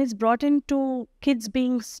 When it's brought into kids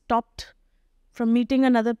being stopped from meeting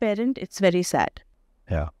another parent, it's very sad.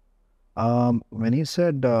 Yeah. When he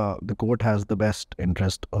said the court has the best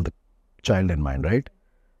interest of the child in mind, right?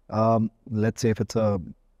 Let's say if it's a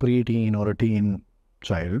pre-teen or a teen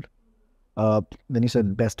child, when he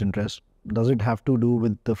said best interest, does it have to do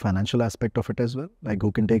with the financial aspect of it as well? Like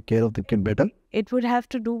who can take care of the kid better? It would have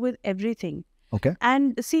to do with everything. Okay.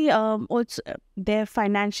 And see, also their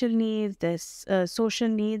financial needs, their social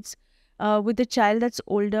needs. With the child that's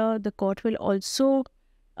older, the court will also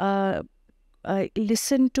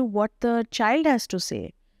listen to what the child has to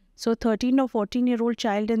say. So 13 or 14-year-old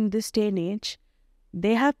child in this day and age,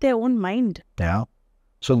 they have their own mind. Yeah.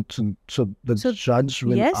 So the judge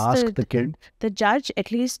will ask the kid? The judge,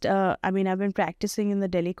 at least, I've been practicing in the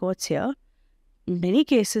Delhi courts here. Many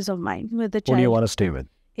cases of mine with the child. Who do you want to stay with?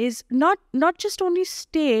 Is not just only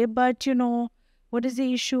stay, but, what is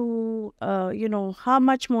the issue? How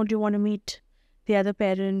much more do you want to meet the other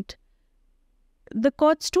parent? The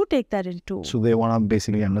courts do take that into. So they want to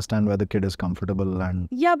basically understand where the kid is comfortable and...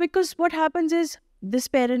 Yeah, because what happens is this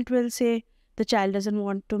parent will say the child doesn't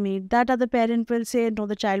want to meet. That other parent will say, no,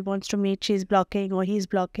 the child wants to meet. She's blocking or he's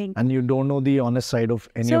blocking. And you don't know the honest side of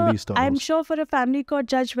any of these stories. I'm sure for a family court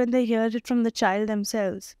judge, when they hear it from the child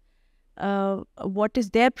themselves, what is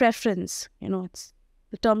their preference?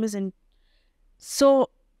 The term is So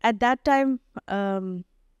at that time,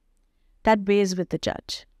 that weighs with the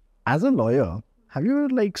judge. As a lawyer, have you ever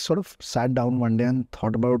like sort of sat down one day and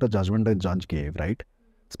thought about a judgment a judge gave, right?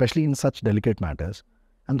 Especially in such delicate matters,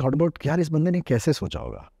 and thought about, yaar, is bande ne kaise socha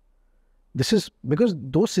hoga? This is because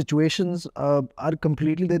those situations are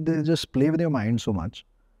completely, they just play with your mind so much.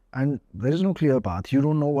 And there is no clear path. You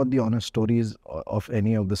don't know what the honest story is of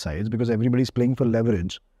any of the sides because everybody's playing for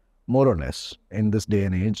leverage, more or less, in this day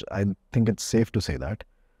and age. I think it's safe to say that.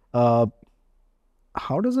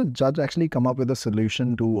 How does a judge actually come up with a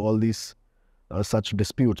solution to all these such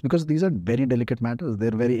disputes? Because these are very delicate matters.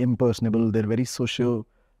 They're very impersonable. They're very social.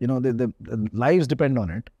 The lives depend on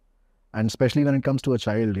it. And especially when it comes to a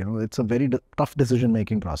child, it's a very tough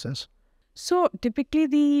decision-making process. So typically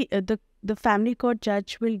the family court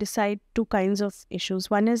judge will decide two kinds of issues.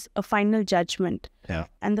 One is a final judgment. Yeah.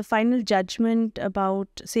 And the final judgment about,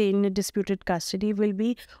 say, in a disputed custody will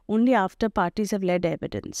be only after parties have led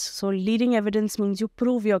evidence. So leading evidence means you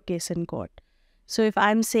prove your case in court. So if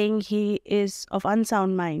I'm saying he is of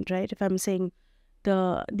unsound mind, right? If I'm saying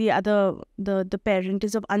the parent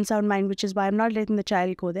is of unsound mind, which is why I'm not letting the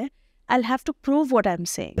child go there, I'll have to prove what I'm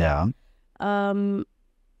saying. Yeah.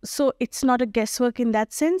 So it's not a guesswork in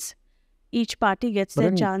that sense. Each party gets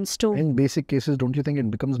their chance to... In basic cases, don't you think it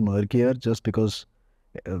becomes murkier just because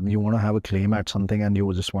you want to have a claim at something and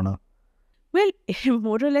you just want to... Well,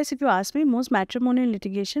 more or less, if you ask me, most matrimonial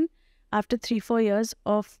litigation, after 3-4 years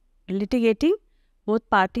of litigating, both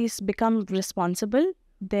parties become responsible.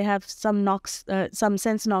 They have some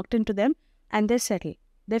sense knocked into them and they settle.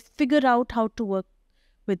 They figure out how to work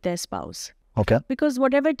with their spouse. Okay. Because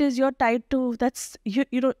whatever it is you're tied to, that's,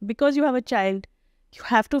 because you have a child, you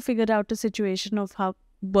have to figure out a situation of how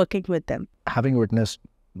working with them. Having witnessed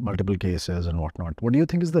multiple cases and whatnot, what do you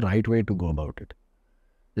think is the right way to go about it?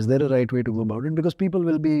 Is there a right way to go about it? Because people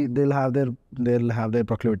they'll have their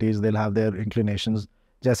proclivities, they'll have their inclinations.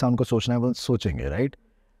 Jaisa unko sochna hai, wo sochenge, right?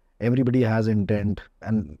 Everybody has intent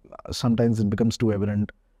and sometimes it becomes too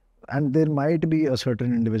evident. And there might be a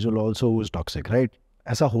certain individual also who is toxic, right?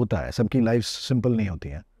 ऐसा होता है, सबकी lives simple नहीं होती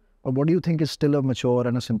हैं. But what do you think is still a mature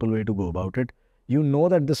and a simple way to go about it? You know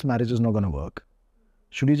that this marriage is not going to work.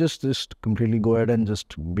 Should you just completely go ahead and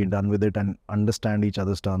just be done with it and understand each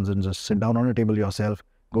other's terms and just sit down on a table yourself,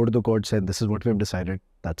 go to the court, say, this is what we've decided,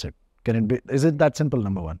 that's it. Can it be, is it that simple,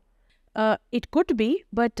 number one? It could be,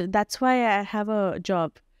 but that's why I have a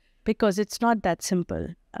job, because it's not that simple.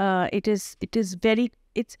 It's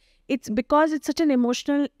because it's such an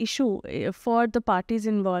emotional issue for the parties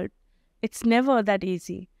involved. It's never that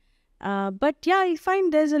easy. But yeah, I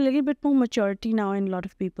find there's a little bit more maturity now in a lot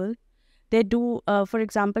of people. They do, for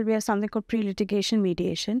example, we have something called pre-litigation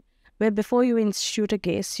mediation, where before you institute a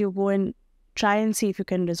case, you go and try and see if you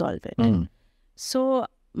can resolve it. So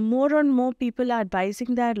more and more people are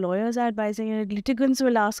advising that, lawyers are advising it, litigants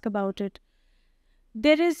will ask about it.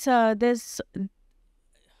 There's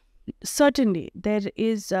certainly,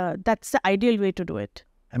 that's the ideal way to do it.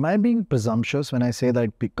 Am I being presumptuous when I say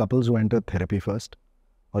that couples who enter therapy first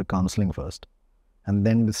or counseling first and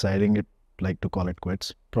then deciding it, like to call it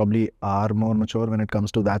quits, probably are more mature when it comes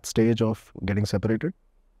to that stage of getting separated?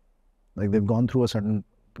 Like they've gone through a certain...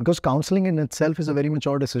 Because counseling in itself is a very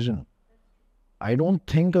mature decision. I don't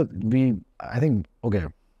think I think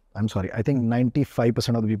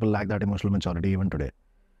 95% of the people lack that emotional maturity even today.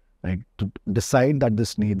 Like to decide that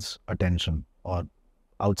this needs attention or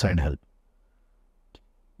outside help.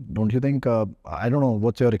 Don't you think, I don't know,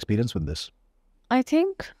 what's your experience with this? I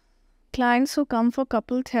think clients who come for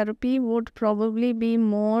couple therapy would probably be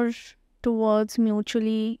more towards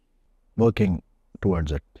mutually working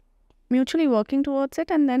towards it.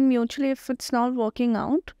 And then mutually, if it's not working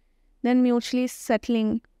out, then mutually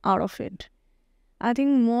settling out of it. I think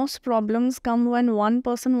most problems come when one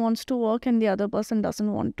person wants to work and the other person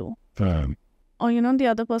doesn't want to. Or, the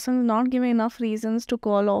other person is not giving enough reasons to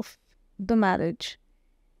call off the marriage.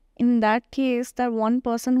 In that case, that one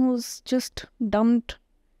person who's just dumped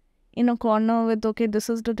in a corner with, okay, this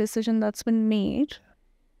is the decision that's been made,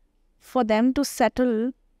 for them to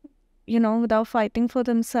settle, without fighting for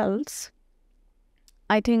themselves,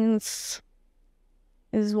 I think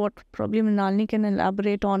is what probably Mrinalini can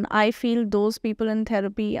elaborate on. I feel those people in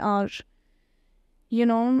therapy are,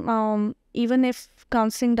 even if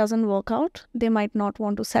counseling doesn't work out, they might not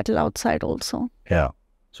want to settle outside also. Yeah.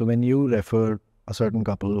 So when you refer a certain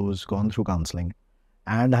couple who's gone through counseling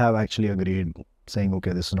and have actually agreed, saying,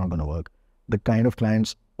 okay, this is not going to work, the kind of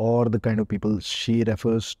clients or the kind of people she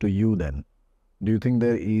refers to you then, do you think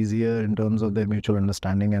they're easier in terms of their mutual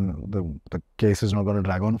understanding and the case is not going to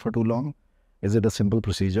drag on for too long? Is it a simple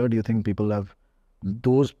procedure? Do you think people have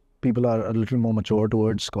those people are a little more mature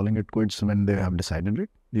towards calling it quits when they have decided it?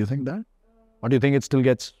 Do you think that? Or do you think it still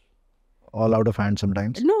gets all out of hand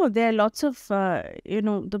sometimes? No, there are lots of,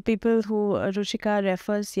 the people who Ruchika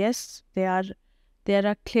refers, yes, they are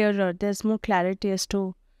clearer. There's more clarity as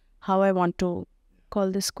to how I want to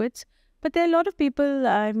call this quits. But there are a lot of people,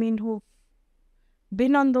 who've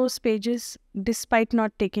been on those pages despite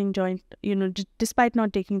not taking despite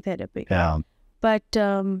not taking therapy. Yeah. But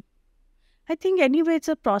I think anyway, it's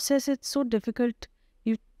a process. It's so difficult.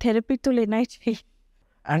 Therapy to lena hi chahiye.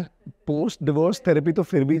 And post-divorce therapy to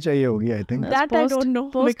fir bhi chahiye hogi, I think. That I don't know.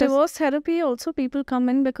 Post-divorce therapy also people come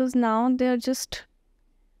in because now they're just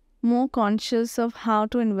more conscious of how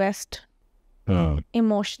to invest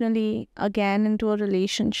emotionally again into a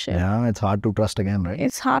relationship. Yeah, it's hard to trust again, right?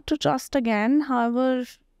 It's hard to trust again. However,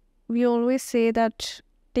 we always say that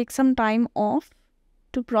take some time off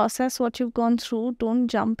to process what you've gone through. Don't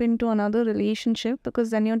jump into another relationship because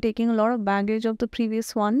then you're taking a lot of baggage of the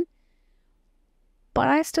previous one. But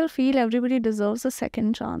I still feel everybody deserves a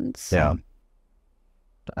second chance. Yeah.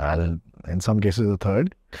 In some cases, a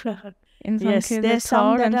third. In some Yes, cases, there's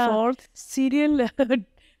some third that and are fourth.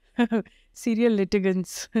 serial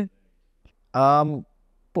litigants.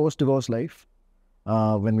 Post-divorce life,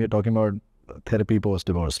 when we're talking about therapy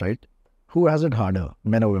post-divorce, right? Who has it harder,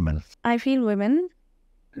 men or women? I feel women,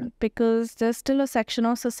 because there's still a section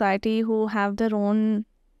of society who have their own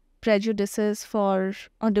prejudices for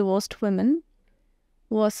a divorced woman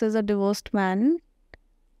versus a divorced man.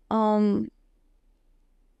 And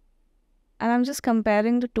I'm just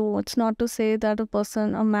comparing the two. It's not to say that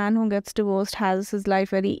a man who gets divorced has his life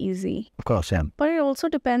very easy. Of course, yeah. But it also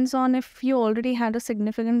depends on if you already had a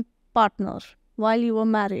significant partner while you were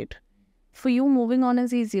married. For you, moving on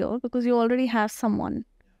is easier because you already have someone.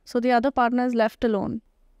 So the other partner is left alone,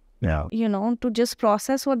 Yeah. to just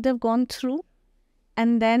process what they've gone through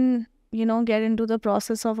and then, get into the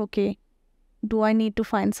process of, okay, do I need to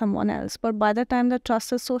find someone else? But by the time the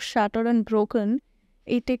trust is so shattered and broken,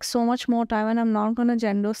 it takes so much more time, and I'm not going to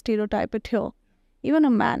gender stereotype it here. Even a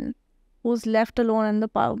man who's left alone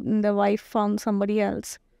and the wife found somebody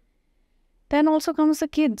else. Then also comes the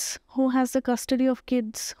kids. Who has the custody of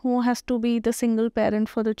kids? Who has to be the single parent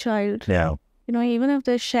for the child? Yeah. Even if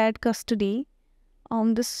there's shared custody,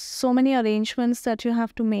 there's so many arrangements that you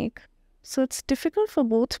have to make. So it's difficult for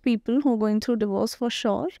both people who are going through divorce for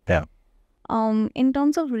sure. Yeah. In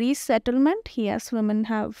terms of resettlement, yes, women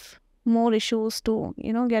have more issues to,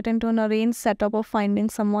 get into an arranged setup of finding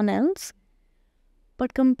someone else.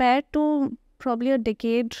 But compared to probably a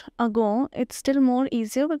decade ago, it's still more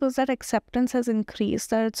easier because that acceptance has increased,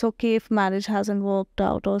 that it's okay if marriage hasn't worked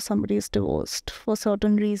out or somebody is divorced for a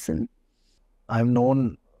certain reason. I've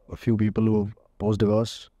known a few people who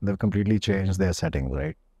post-divorce, they've completely changed their settings,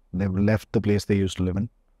 right? They've left the place they used to live in,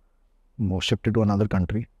 shifted to another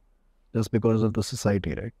country just because of the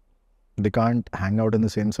society, right? They can't hang out in the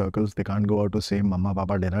same circles. They can't go out to same mama,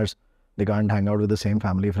 papa dinners. They can't hang out with the same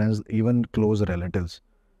family, friends, even close relatives.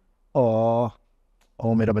 Oh,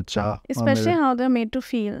 mera bacha. Especially how they're made to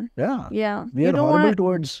feel. Yeah. Yeah. We are horrible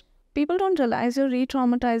towards... People don't realize you're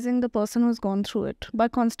re-traumatizing the person who's gone through it by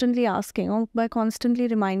constantly asking or by constantly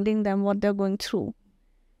reminding them what they're going through.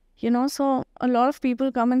 So a lot of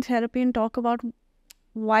people come in therapy and talk about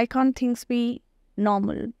why can't things be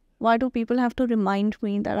normal? Why do people have to remind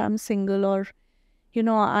me that I'm single or,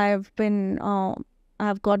 I've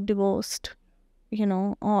got divorced,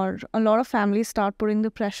 or a lot of families start putting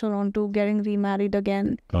the pressure onto getting remarried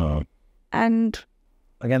again. And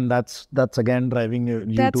again, that's again driving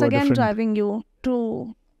you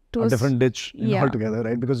to a different ditch yeah. altogether,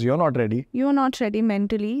 right? Because you're not ready. You're not ready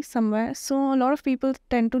mentally somewhere. So a lot of people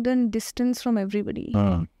tend to then distance from everybody.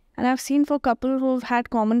 And I've seen for couple who've had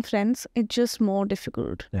common friends, it's just more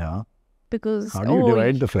difficult. Yeah. Because how do you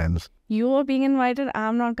divide the friends? You are being invited,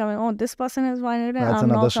 I'm not coming. Oh, this person is invited and That's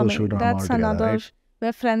I'm another not coming. social drama That's altogether, another right?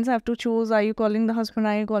 Where friends have to choose, are you calling the husband,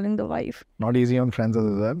 are you calling the wife? Not easy on friends as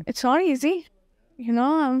well. It's not easy.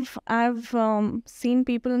 I've seen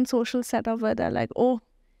people in social setup where they're like,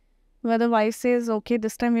 where the wife says, okay,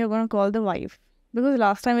 this time we're going to call the wife. Because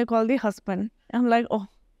last time we called the husband. I'm like,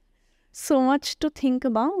 so much to think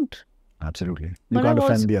about. Absolutely. You can't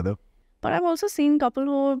offend the other. But I've also seen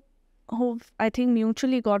couple who've I think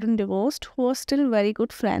mutually gotten divorced who are still very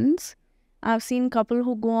good friends. I've seen couple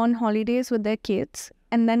who go on holidays with their kids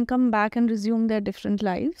and then come back and resume their different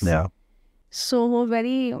lives. Yeah. So we're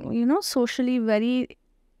very, socially very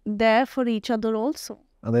there for each other also.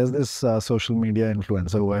 There's this social media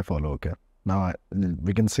influencer who I follow, okay? Now,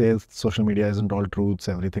 we can say social media isn't all truths,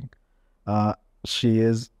 everything. She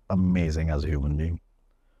is amazing as a human being.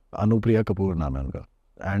 Anupriya Kapoor naam hai unka.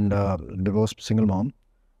 and divorced single mom.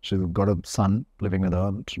 She's got a son living with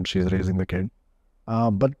her. She's raising the kid.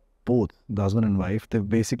 But both, the husband and wife, they've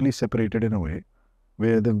basically separated in a way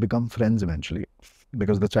where they've become friends eventually,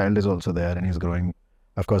 because the child is also there and he's growing.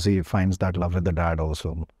 Of course, he finds that love with the dad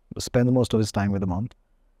also. Spends most of his time with the mom.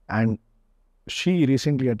 And she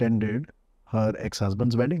recently attended her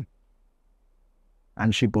ex-husband's wedding.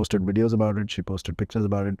 And she posted videos about it. She posted pictures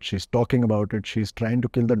about it. She's talking about it. She's trying to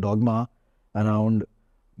kill the dogma around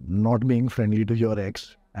not being friendly to your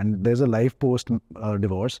ex. And there's a live post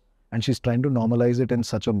divorce. And she's trying to normalize it in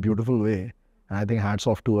such a beautiful way. And I think hats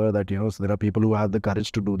off to her that, there are people who have the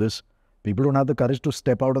courage to do this. People don't have the courage to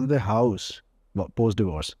step out of their house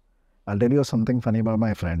post-divorce. I'll tell you something funny about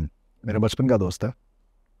my friend. Mera bachpan ka dost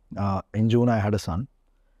hai. In June, I had a son.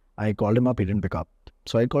 I called him up. He didn't pick up.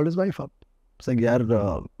 So I called his wife up. It's like,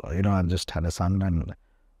 yaar, I've just had a son and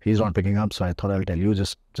he's not picking up. So I thought I'll tell you,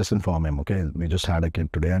 just inform him, okay? We just had a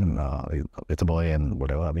kid today and it's a boy and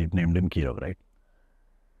whatever. We named him Kiro, right?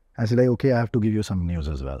 I said, like, okay, I have to give you some news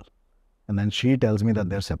as well. And then she tells me that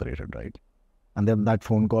they're separated, right? And then that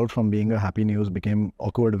phone call from being a happy news became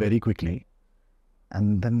awkward very quickly.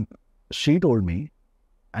 And then she told me,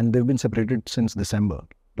 and they've been separated since December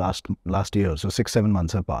last year. So 6-7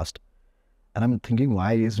 months have passed. And I'm thinking,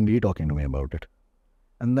 why isn't he talking to me about it?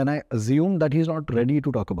 And then I assumed that he's not ready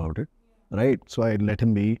to talk about it, right? So I let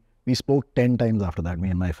him be. We spoke 10 times after that, me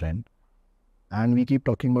and my friend. And we keep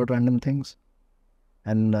talking about random things.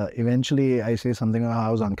 And eventually I say something,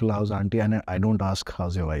 how's uncle, how's auntie? And I don't ask,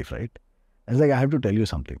 how's your wife, right? It's like, I have to tell you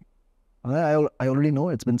something. I already know,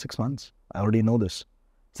 it's been 6 months. I already know this.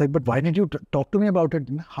 It's like, but why didn't you talk to me about it?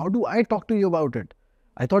 How do I talk to you about it?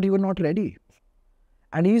 I thought you were not ready.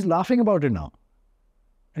 And he's laughing about it now.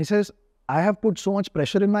 And he says, I have put so much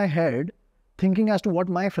pressure in my head, thinking as to what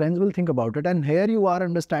my friends will think about it. And here you are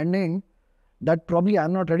understanding that probably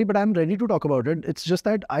I'm not ready, but I'm ready to talk about it. It's just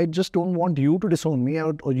that I just don't want you to disown me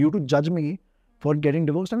or you to judge me for getting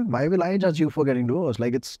divorced. I mean, why will I judge you for getting divorced?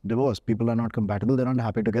 Like, it's divorce. People are not compatible. They're not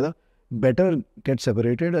happy together. Better get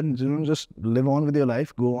separated and just live on with your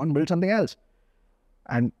life. Go on, build something else.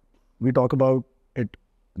 And we talk about it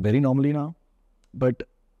very normally now. But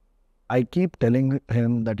I keep telling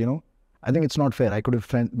him that, I think it's not fair. I could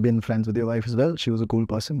have been friends with your wife as well. She was a cool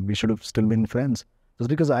person. We should have still been friends. Just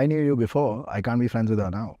because I knew you before, I can't be friends with her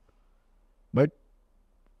now. But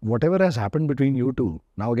whatever has happened between you two,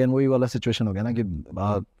 now again, वही वाला situation हो गया ना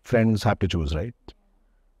कि friends have to choose, right?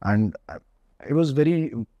 And it was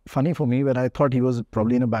very funny for me when I thought he was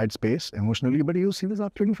probably in a bad space emotionally, but he was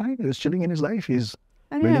absolutely fine. He was chilling in his life. He's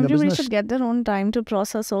building a everybody business. should get their own time to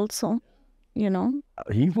process also, He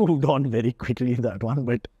moved on very quickly, that one,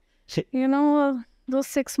 but those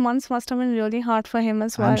 6 months must have been really hard for him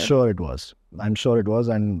as well. I'm sure it was,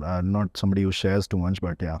 and not somebody who shares too much,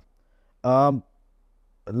 but yeah.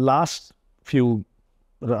 Last few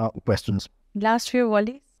questions. Last few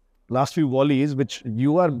volleys, which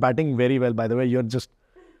you are batting very well, by the way. You're just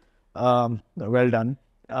well done.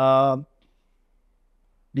 Do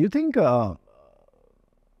you think the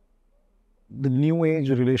new age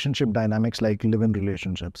relationship dynamics, like live-in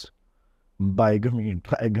relationships, bigamy,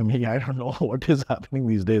 trigamy, I don't know what is happening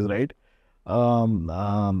these days, right?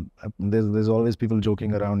 There's always people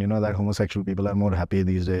joking around, that homosexual people are more happy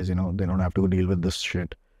these days, they don't have to deal with this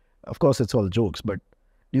shit. Of course, it's all jokes, but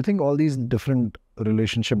do you think all these different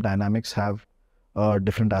relationship dynamics have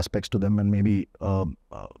different aspects to them, and maybe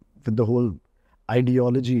with the whole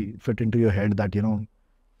ideology fit into your head that,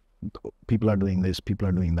 people are doing this, people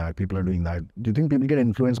are doing that, people are doing that. Do you think people get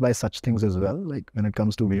influenced by such things as well? Like when it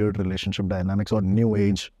comes to weird relationship dynamics or new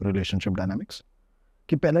age relationship dynamics?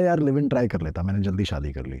 कि पहले यार live in try कर लेता, मैंने जल्दी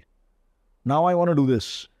शादी कर ली. Now I want to do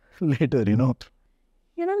this later,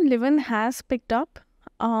 Live-in has picked up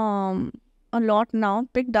a lot now.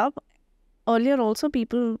 Picked up. Earlier also,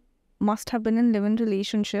 people must have been in live-in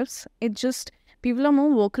relationships. It just, people are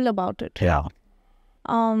more vocal about it. Yeah.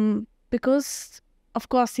 Because, of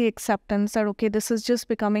course, the acceptance that, okay, this is just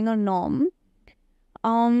becoming a norm.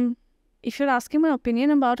 If you're asking my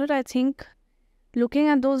opinion about it, I think looking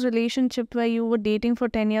at those relationships where you were dating for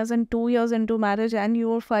 10 years and 2 years into marriage and you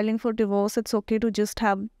were filing for divorce, it's okay to just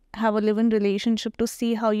have a live-in relationship to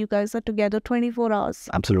see how you guys are together 24 hours.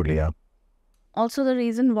 Absolutely, yeah. Also, the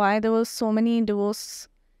reason why there were so many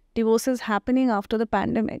divorces happening after the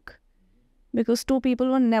pandemic, because two people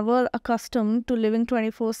were never accustomed to living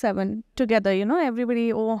 24/7 together.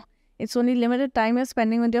 Everybody, it's only limited time you're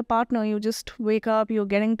spending with your partner. You just wake up, you're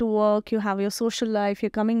getting to work, you have your social life, you're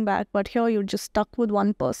coming back. But here you're just stuck with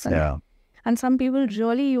one person. Yeah. And some people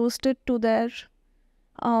really used it to their,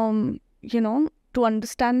 to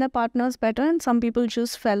understand their partners better, and some people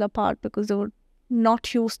just fell apart because they were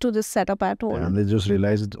not used to this setup at all. Yeah, and they just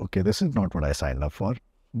realized, okay, this is not what I signed up for.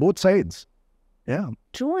 Both sides. Yeah.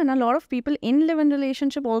 True, and a lot of people in live-in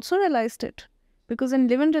relationship also realized it. Because in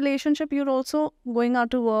live-in relationship, you're also going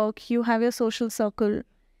out to work, you have your social circle.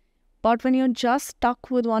 But when you're just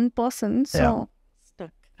stuck with one person, so...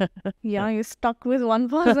 Stuck. Yeah, you're stuck with one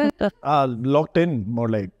person. Locked in, more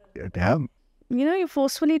like, yeah. You know, you're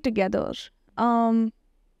forcefully together.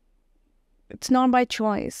 It's not by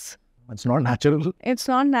choice. It's not natural. It's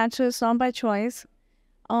not natural, it's not by choice.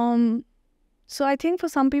 So I think for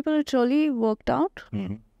some people it really worked out.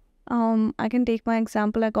 I can take my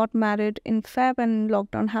example. I got married in Feb and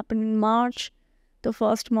lockdown happened in March. The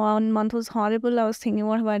first month was horrible. I was thinking,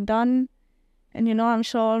 what have I done? And you know, I'm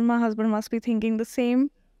sure my husband must be thinking the same.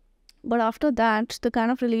 But after that, the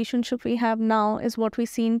kind of relationship we have now is what we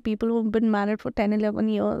see in people who've been married for 10, 11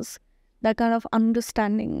 years. That kind of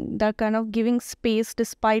understanding, that kind of giving space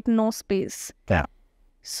despite no space. Yeah.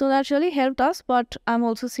 So that really helped us. But I've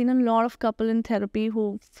also seen a lot of couple in therapy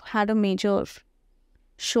who've had a major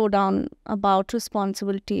showdown about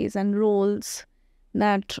responsibilities and roles,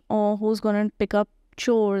 that who's going to pick up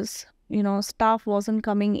chores, you know, staff wasn't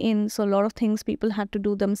coming in, so a lot of things people had to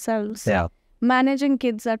do themselves. Yeah. Managing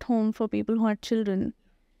kids at home for people who had children.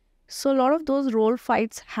 So a lot of those role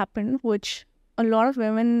fights happened, which a lot of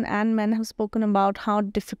women and men have spoken about how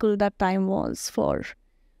difficult that time was for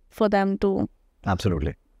them to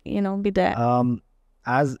Absolutely. You know, be there.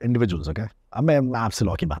 As individuals, okay? अब मैं आपसे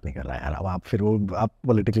law की बात नहीं कर रहा यार. अब आप फिर वो आप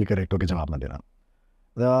politically correct होके जवाब ना देना.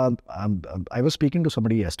 I was speaking to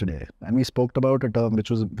somebody yesterday, and we spoke about a term which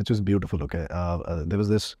was beautiful. Okay, there was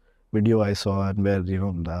this video I saw, and where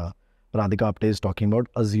Radhika Apte is talking about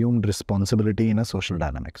assumed responsibility in a social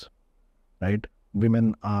dynamics, right?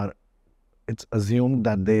 Women are, it's assumed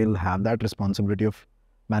that they'll have that responsibility of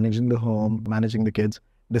managing the home, managing the kids,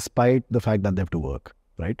 despite the fact that they have to work,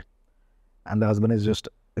 right? And the husband is just,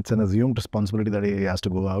 it's an assumed responsibility that he has to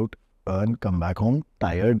go out, earn, come back home,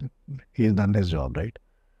 tired, he's done his job, right?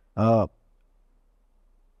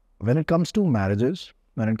 When it comes to marriages,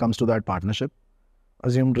 when it comes to that partnership,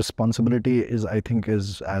 assumed responsibility is, I think,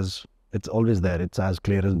 is as, it's always there. It's as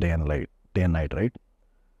clear as day and night, right?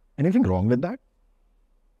 Anything wrong with that?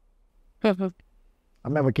 अब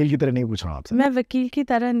मैं वकील की तरह नहीं पूछ रहा हूँ आपसे. मैं वकील की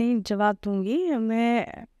तरह नहीं जवाब दूंगी. मैं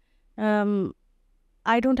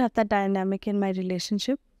I don't have that dynamic in my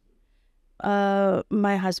relationship.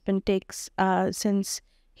 My husband takes, since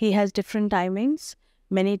he has different timings,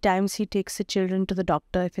 many times he takes the children to the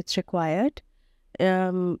doctor if it's required.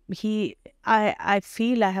 I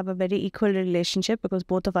feel I have a very equal relationship because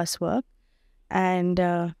both of us work.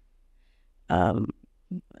 And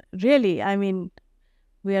really, I mean,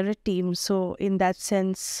 we are a team. So in that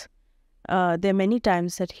sense, there are many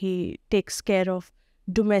times that he takes care of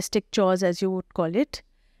domestic chores, as you would call it.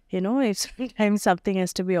 You know, if sometimes something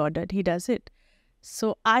has to be ordered, he does it.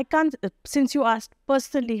 So I can't, since you asked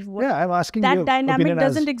personally, I'm asking that your dynamic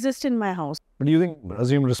doesn't exist in my house. But do you think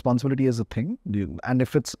assumed responsibility is a thing? And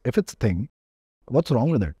if it's a thing, what's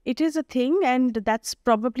wrong with it? It is a thing, and that's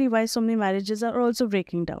probably why so many marriages are also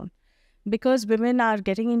breaking down. Because women are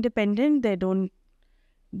getting independent, they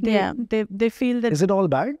feel that... Is it all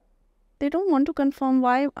bad? They don't want to confirm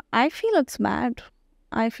why. I feel it's bad.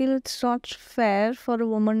 I feel it's not fair for a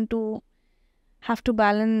woman to have to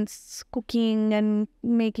balance cooking and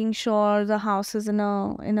making sure the house is in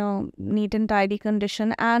a neat and tidy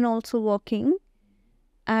condition, and also working,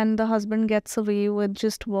 and the husband gets away with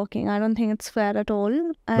just working. I don't think it's fair at all.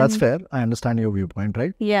 And that's fair. I understand your viewpoint,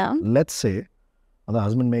 right? Yeah. Let's say the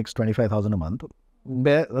husband makes 25,000 a month.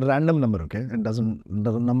 Random number, okay?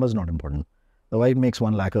 The number's not important. The wife makes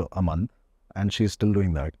 1 lakh a month, and she's still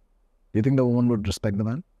doing that. Do you think the woman would respect the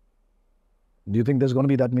man? Do you think there's going to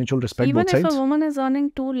be that mutual respect both sides? Even if a woman is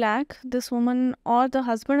earning 2 lakh, this woman or the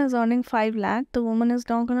husband is earning 5 lakh, the woman is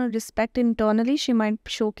not going to respect internally. She might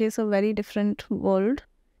showcase a very different world.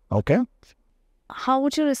 Okay. How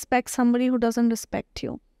would you respect somebody who doesn't respect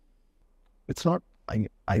you? It's not, I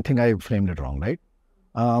think I framed it wrong, right?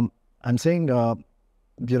 I'm saying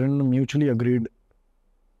you're in a mutually agreed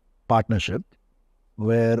partnership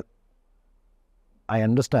where I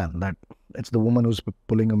understand that it's the woman who's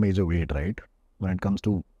pulling a major weight, right? When it comes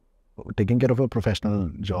to taking care of a professional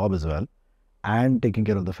job as well, and taking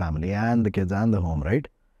care of the family and the kids and the home, right?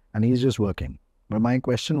 And he's just working. But my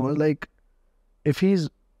question was like, if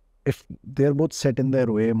they're both set in their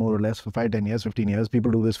way more or less for 5, 10 years, 15 years,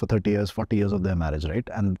 people do this for 30 years, 40 years of their marriage, right?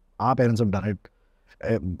 And our parents have done it.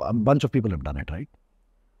 A bunch of people have done it, right?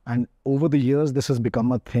 And over the years, this has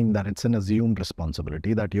become a thing that it's an assumed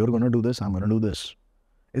responsibility that you're going to do this, I'm going to do this.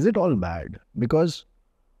 Is it all bad? Because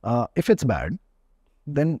if it's bad,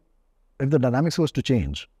 then if the dynamics was to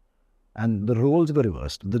change and the roles were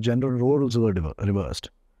reversed, the gender roles were reversed,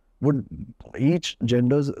 would each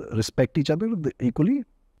genders respect each other equally?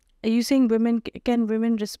 Are you saying can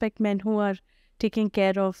women respect men who are taking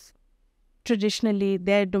care of traditionally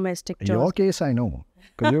their domestic chores? Your case, I know.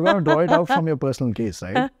 Because you're going to draw it out from your personal case,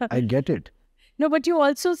 right? I get it. No, but you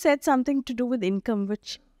also said something to do with income,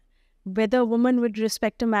 which whether a woman would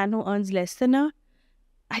respect a man who earns less than her.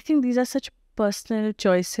 I think these are such personal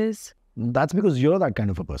choices. That's because you're that kind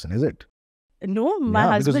of a person, is it? No, my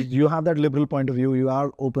husband. Because you have that liberal point of view. You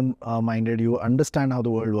are open-minded. You understand how the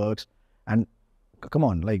world works. And come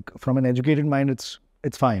on, like from an educated mind, it's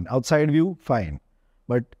fine. Outside view, fine.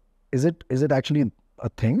 But is it actually a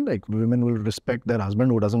thing? Like women will respect their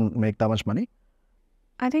husband who doesn't make that much money?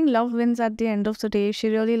 I think love wins at the end of the day. If she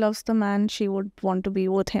really loves the man, she would want to be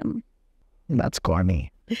with him. That's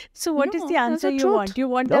corny. So what is the answer you truth. want? You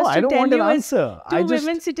want No, us I to don't tell want an you as answer. two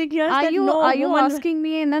women sitting here Are that you no woman... asking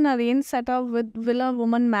me in an arranged setup will a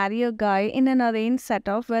woman marry a guy in an arranged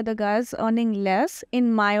setup where the guy is earning less?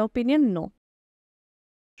 In my opinion, no.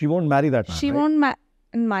 She won't marry that man, She right? won't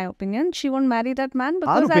in my opinion, she won't marry that man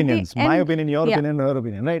because Our opinions. at the end, My opinion, your opinion, her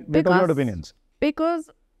opinion, right? We talk about opinions. Because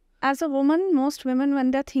as a woman, most women,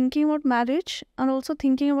 when they're thinking about marriage, are also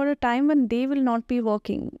thinking about a time when they will not be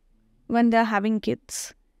working, when they're having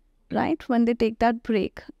kids, right? When they take that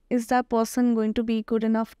break. Is that person going to be good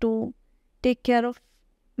enough to take care of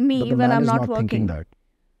me But the when man I'm is not not working? thinking that.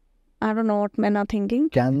 I don't know what men are thinking.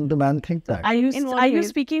 Can the man think that? Are In what you ways?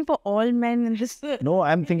 speaking for all men in this? No,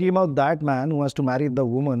 I'm thinking about that man who has to marry the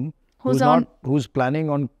woman who's planning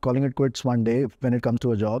on calling it quits one day when it comes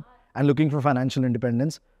to a job and looking for financial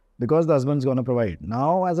independence because the husband's going to provide.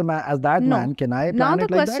 Now, as that man, can I plan Now the it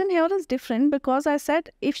like question that? here is different because I said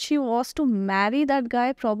if she was to marry that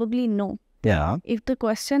guy, probably no. Yeah. If the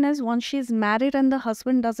question is once she's married and the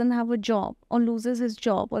husband doesn't have a job or loses his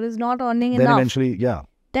job or is not earning Then enough, eventually, yeah.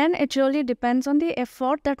 then it really depends on the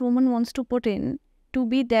effort that woman wants to put in to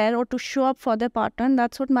be there or to show up for their partner, and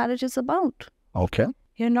that's what marriage is about. Okay.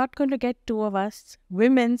 You're not going to get two of us,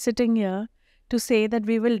 women, sitting here to say that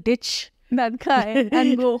we will ditch That guy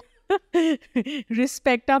and go.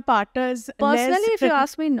 respect our partners. Personally, if you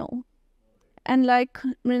ask me, no. And like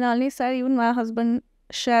Mrinalini said, even my husband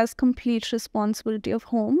shares complete responsibility of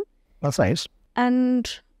home That's nice. and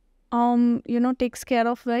takes care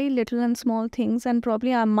of very little and small things, and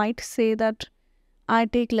probably I might say that I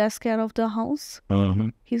take less care of the house.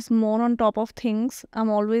 He's more on top of things. I'm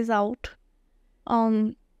always out.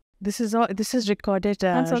 This is recorded.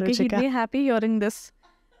 That's okay. He'd Ruchika. be happy hearing this.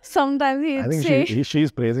 Sometimes I he'd think say,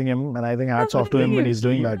 she's praising him, and I think hats off to him when he's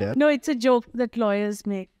doing that. Yeah, No, it's a joke that lawyers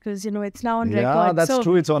make because it's now on record. yeah, that's so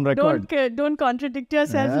true. It's on record. Don't contradict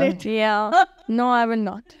yourself Yeah. later. yeah, no, I will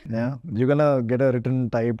not. Yeah, you're gonna get a written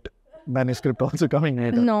typed manuscript also coming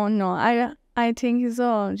later. No, I think he's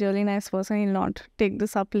a really nice person. He'll not take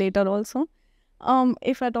this up later also,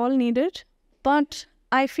 if at all needed. But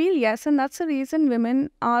I feel yes, and that's the reason women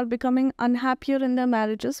are becoming unhappier in their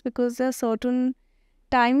marriages, because there are certain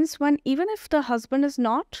times when even if the husband is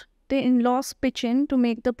not, the in-laws pitch in to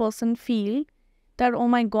make the person feel that, oh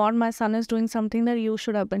my God, my son is doing something that you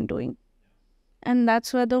should have been doing. And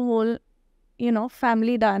that's where the whole,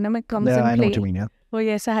 family dynamic comes in Yeah, I know play. what you mean. Yeah. Oh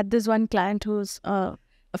yes, I had this one client who's,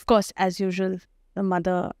 of course, as usual, the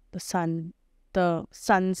mother, the son, the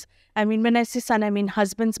sons. I mean, when I say son, I mean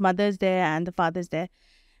husband's mother is there and the father's there.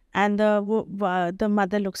 And the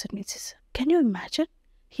mother looks at me and says, "Can you imagine?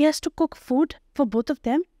 He has to cook food for both of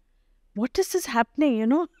them. What is this happening?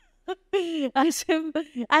 As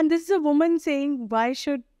if, and this is a woman saying, why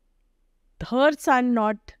should her son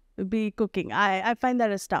not be cooking? I find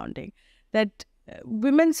that astounding. That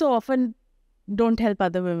women so often don't help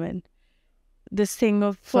other women. This thing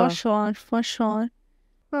of For sure.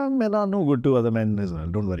 Well, men are no good to other men as well.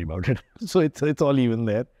 Don't worry about it. So it's all even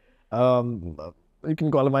there. You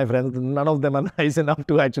can call them my friends. None of them are nice enough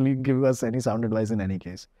to actually give us any sound advice in any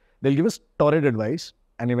case. They'll give us torrid advice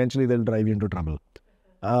and eventually they'll drive you into trouble.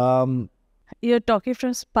 You're talking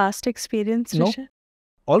from past experience, No. Risha?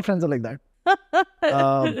 All friends are like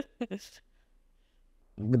that.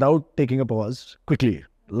 Without taking a pause, quickly,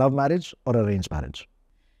 love marriage or arranged marriage?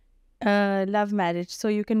 Love marriage. So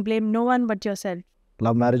you can blame no one but yourself.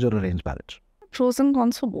 Love marriage or arranged marriage? Pros and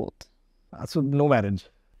cons for both. So no marriage.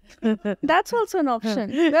 That's also an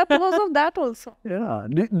option. There are pros of that also. Yeah.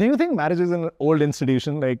 Do you think marriage is an old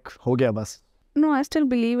institution like ho gaya bas? No, I still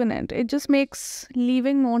believe in it. It just makes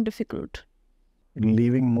leaving more difficult.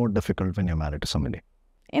 leaving more difficult when you're married to somebody?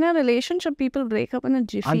 In a relationship, people break up in a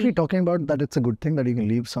jiffy. Aren't we talking about that it's a good thing that you can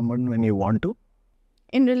leave someone when you want to?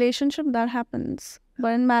 In relationship, that happens.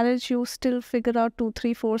 But in marriage, you still figure out 2,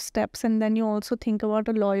 3, 4 steps, and then you also think about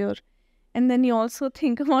a lawyer. And then you also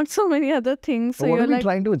think about so many other things. So what you're are we like,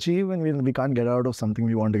 trying to achieve when we can't get out of something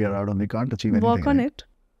we want to get out of? We can't achieve anything. work on right? it.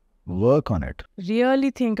 Work on it. Really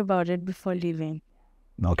think about it before leaving.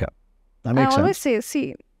 Okay. That I makes always sense.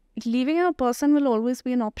 say, see, leaving a person will always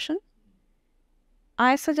be an option.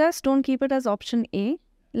 I suggest don't keep it as option A.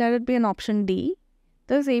 Let it be an option D.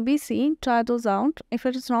 There's A, B, C. Try those out. If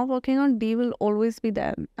it is not working on, D will always be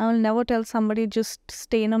there. I will never tell somebody just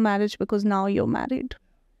stay in a marriage because now you're married.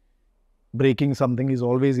 Breaking something is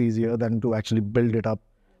always easier than to actually build it up,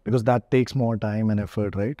 because that takes more time and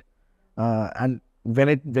effort, right? And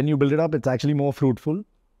when you build it up, it's actually more fruitful.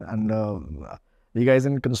 And you guys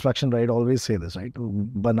in construction, right, always say this, right?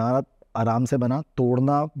 Bana आराम से बना,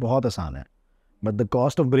 तोड़ना बहुत आसान है. But the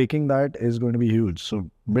cost of breaking that is going to be huge. So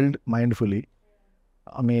build mindfully.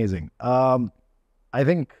 Amazing. I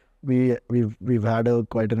think we've had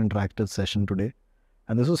quite an interactive session today,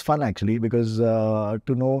 and this was fun actually, because to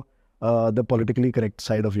know the politically correct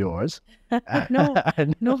side of yours.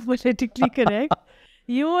 No politically correct.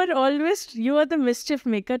 You are the mischief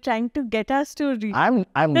maker, trying to get us to read. I'm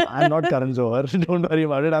not Karan Johar. Don't worry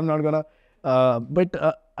about it. I'm not gonna. But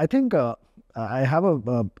I think I have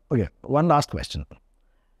one last question.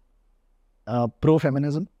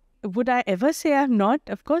 Pro-feminism? Would I ever say I'm not?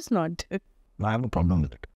 Of course not. I have a problem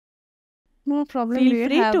with it. No problem. Feel you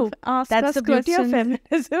free have. to. Ask That's us the beauty of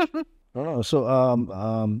questions. feminism. No. So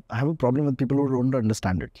I have a problem with people who don't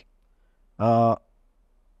understand it.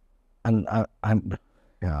 And I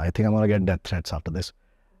think I'm gonna get death threats after this.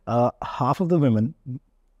 Half of the women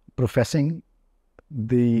professing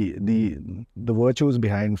the virtues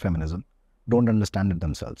behind feminism don't understand it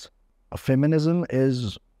themselves. Feminism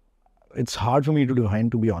is, it's hard for me to define,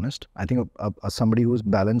 to be honest. I think somebody who's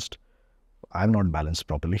balanced, I'm not balanced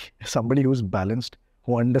properly. Somebody who's balanced,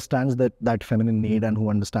 who understands that feminine need and who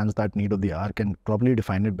understands that need of the hour can probably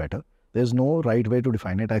define it better. There's no right way to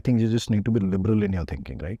define it. I think you just need to be liberal in your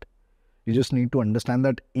thinking, right? You just need to understand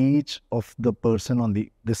that each of the person on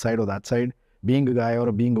this side or that side, being a guy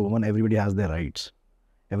or being a woman, everybody has their rights.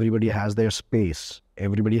 Everybody has their space.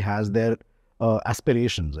 Everybody has their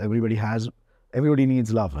aspirations. Everybody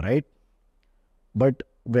needs love, right? But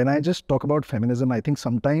when I just talk about feminism, I think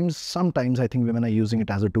sometimes I think women are using it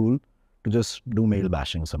as a tool to just do male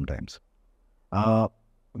bashing sometimes.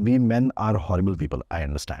 We men are horrible people, I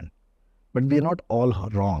understand. But we're not all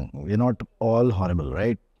wrong. We're not all horrible,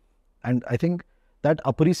 right? And I think that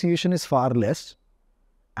appreciation is far less,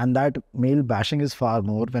 and that male bashing is far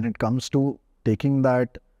more when it comes to taking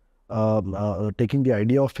that, taking the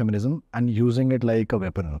idea of feminism and using it like a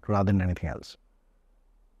weapon rather than anything else.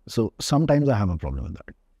 So sometimes I have a problem with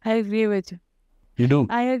that. I agree with you. You do?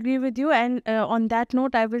 I agree with you. And on that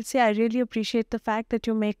note, I will say I really appreciate the fact that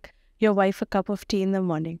you make your wife a cup of tea in the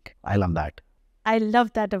morning. I love that. I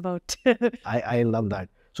love that about. I love that.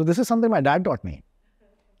 So this is something my dad taught me.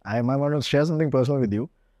 I want to share something personal with you.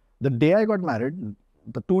 The day I got married,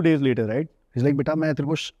 the 2 days later, right? He's like, बेटा मैं तेरे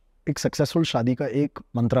को एक successful शादी का एक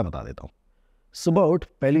मंत्र बता देता हूँ. सुबह उठ,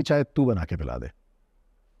 पहली चाय तू बना के पिला दे.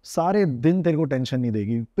 सारे दिन तेरे को टेंशन नहीं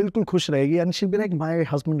देगी, बिल्कुल खुश रहेगी. And she'll be like, my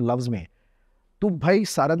husband loves me. तू भाई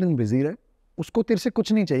सारा दिन बिजी रहे, उसको तेरे से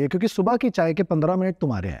कुछ नहीं चाहिए, क्योंकि सुबह की चाय के 15 मिनट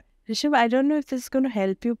तुम्हारे हैं. Rishabh, I don't know if this is going to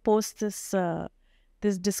help you post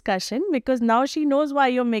this discussion, because now she knows why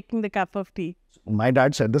you're making the cup of tea. My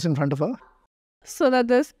dad said this in front of her. So that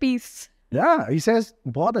there's peace. Yeah, he says,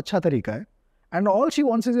 बहुत अच्छा तरीका है. And all she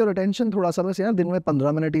wants is your attention. थोड़ा सा बस यार दिन में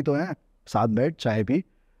 15 मिनट ही तो है. साथ बैठ, चाय P.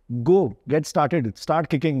 Go, get started, start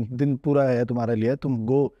kicking. दिन पूरा है तुम्हारे लिए. तुम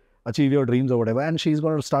go achieve your dreams or whatever. And she's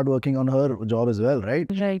going to start working on her job as well,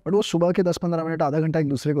 right? Right. But वो सुबह के 10-15 मिनट, आधा घंटा एक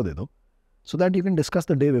दूसरे को दे दो. So that you can discuss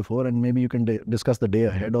the day before, and maybe you can discuss the day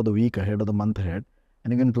ahead or the week ahead or the month ahead.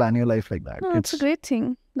 And you can plan your life like that. No, it's a great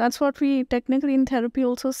thing. That's what we technically in therapy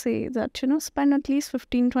also say, that, spend at least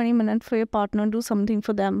 15-20 minutes for your partner, do something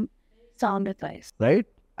for them. Sound advice. Right?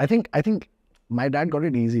 I think my dad got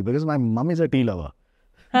it easy because my mom is a tea lover.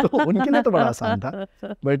 तो उनके लिए तो बड़ा आसान था.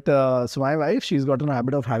 But so my wife, she's got a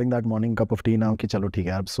habit of having that morning cup of tea now कि चलो ठीक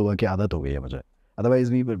है, अब सुबह की आदत हो गई है मुझे. Otherwise,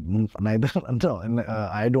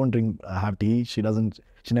 I don't have tea. She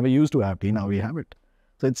never used to have tea. Now we have it.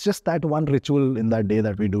 So it's just that one ritual in that day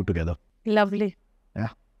that we do together. Lovely. Yeah.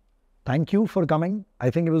 Thank you for coming.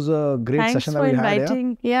 I think it was a great session that we had. Thanks for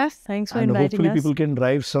inviting. Yes. Thanks for and inviting hopefully us. people can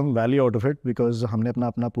derive some value out of it, because हमने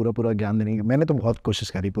अपना पूरा ज्ञान देने की, मैंने तो बहुत कोशिश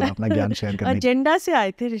करी पूरा अपना ज्ञान शेयर करने की. एजेंडा से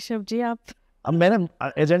आए थे ऋषभ जी आप. अब मैंने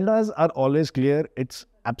agendas are always clear. It's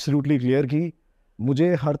absolutely clear कि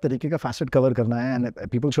मुझे हर तरीके का facet cover करना है,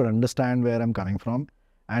 and people should understand where I'm coming from.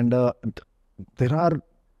 And there are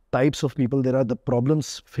types of people. There are the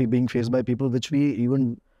problems being faced by people which we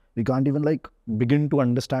can't even like begin to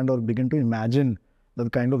understand or begin to imagine the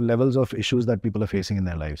kind of levels of issues that people are facing in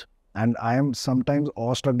their lives. And I am sometimes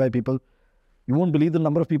awestruck by people. You won't believe the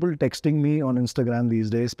number of people texting me on Instagram these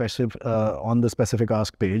days, on the specific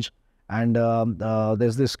ask page. And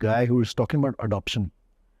there's this guy who is talking about adoption.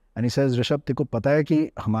 And he says, Rishabh, तेको पता है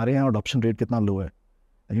कि हमारे यहाँ adoption rate कितना low है?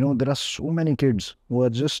 You know, there are so many kids who are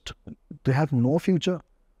just, they have no future.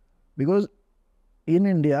 Because in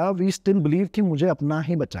India, we still believe कि मुझे अपना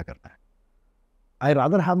ही बच्चा करना है. I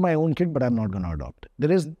rather have my own kid, but I'm not going to adopt.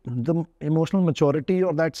 There is the emotional maturity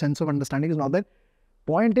or that sense of understanding is not there.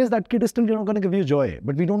 Point is that kid is still not going to give you joy,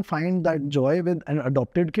 but we don't find that joy with an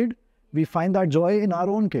adopted kid. We find that joy in our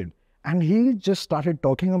own kid. And he just started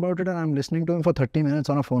talking about it, and I'm listening to him for 30 minutes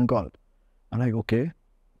on a phone call. I'm like, okay.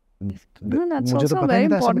 No, that's मुझे तो also a पता very नहीं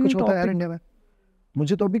था ऐसा भी important कुछ होता है यार topic. इंडिया में.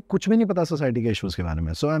 मुझे तो अभी कुछ भी नहीं पता सोसाइटी के इश्यूज के बारे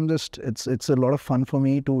में. So I'm just, it's a lot of fun for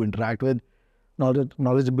me to interact with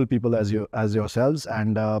knowledgeable people as yourselves,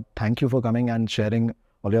 and thank you for coming and sharing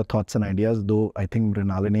all your thoughts and ideas, though I think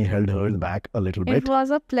Mrinalini held hers back a little bit. It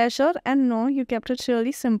was a pleasure, and no, you kept it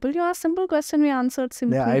really simple. You asked simple question, we answered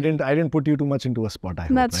simply. Yeah, I didn't put you too much into a spot, I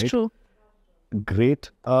hope, That's right? true.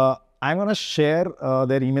 Great. I'm going to share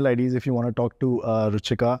their email IDs if you want to talk to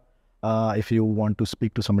Ruchika, if you want to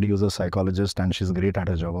speak to somebody who's a psychologist, and she's great at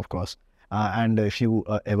her job, of course. And if you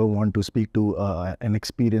ever want to speak to an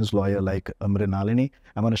experienced lawyer like Mrinalini,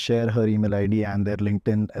 I'm going to share her email ID and their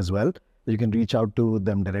LinkedIn as well. You can reach out to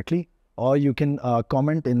them directly, or you can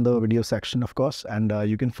comment in the video section, of course. And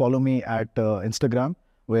you can follow me at Instagram,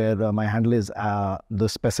 where my handle is the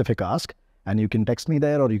specific ask. And you can text me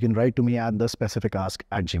there, or you can write to me at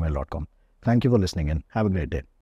thespecificask@gmail.com. Thank you for listening in. Have a great day.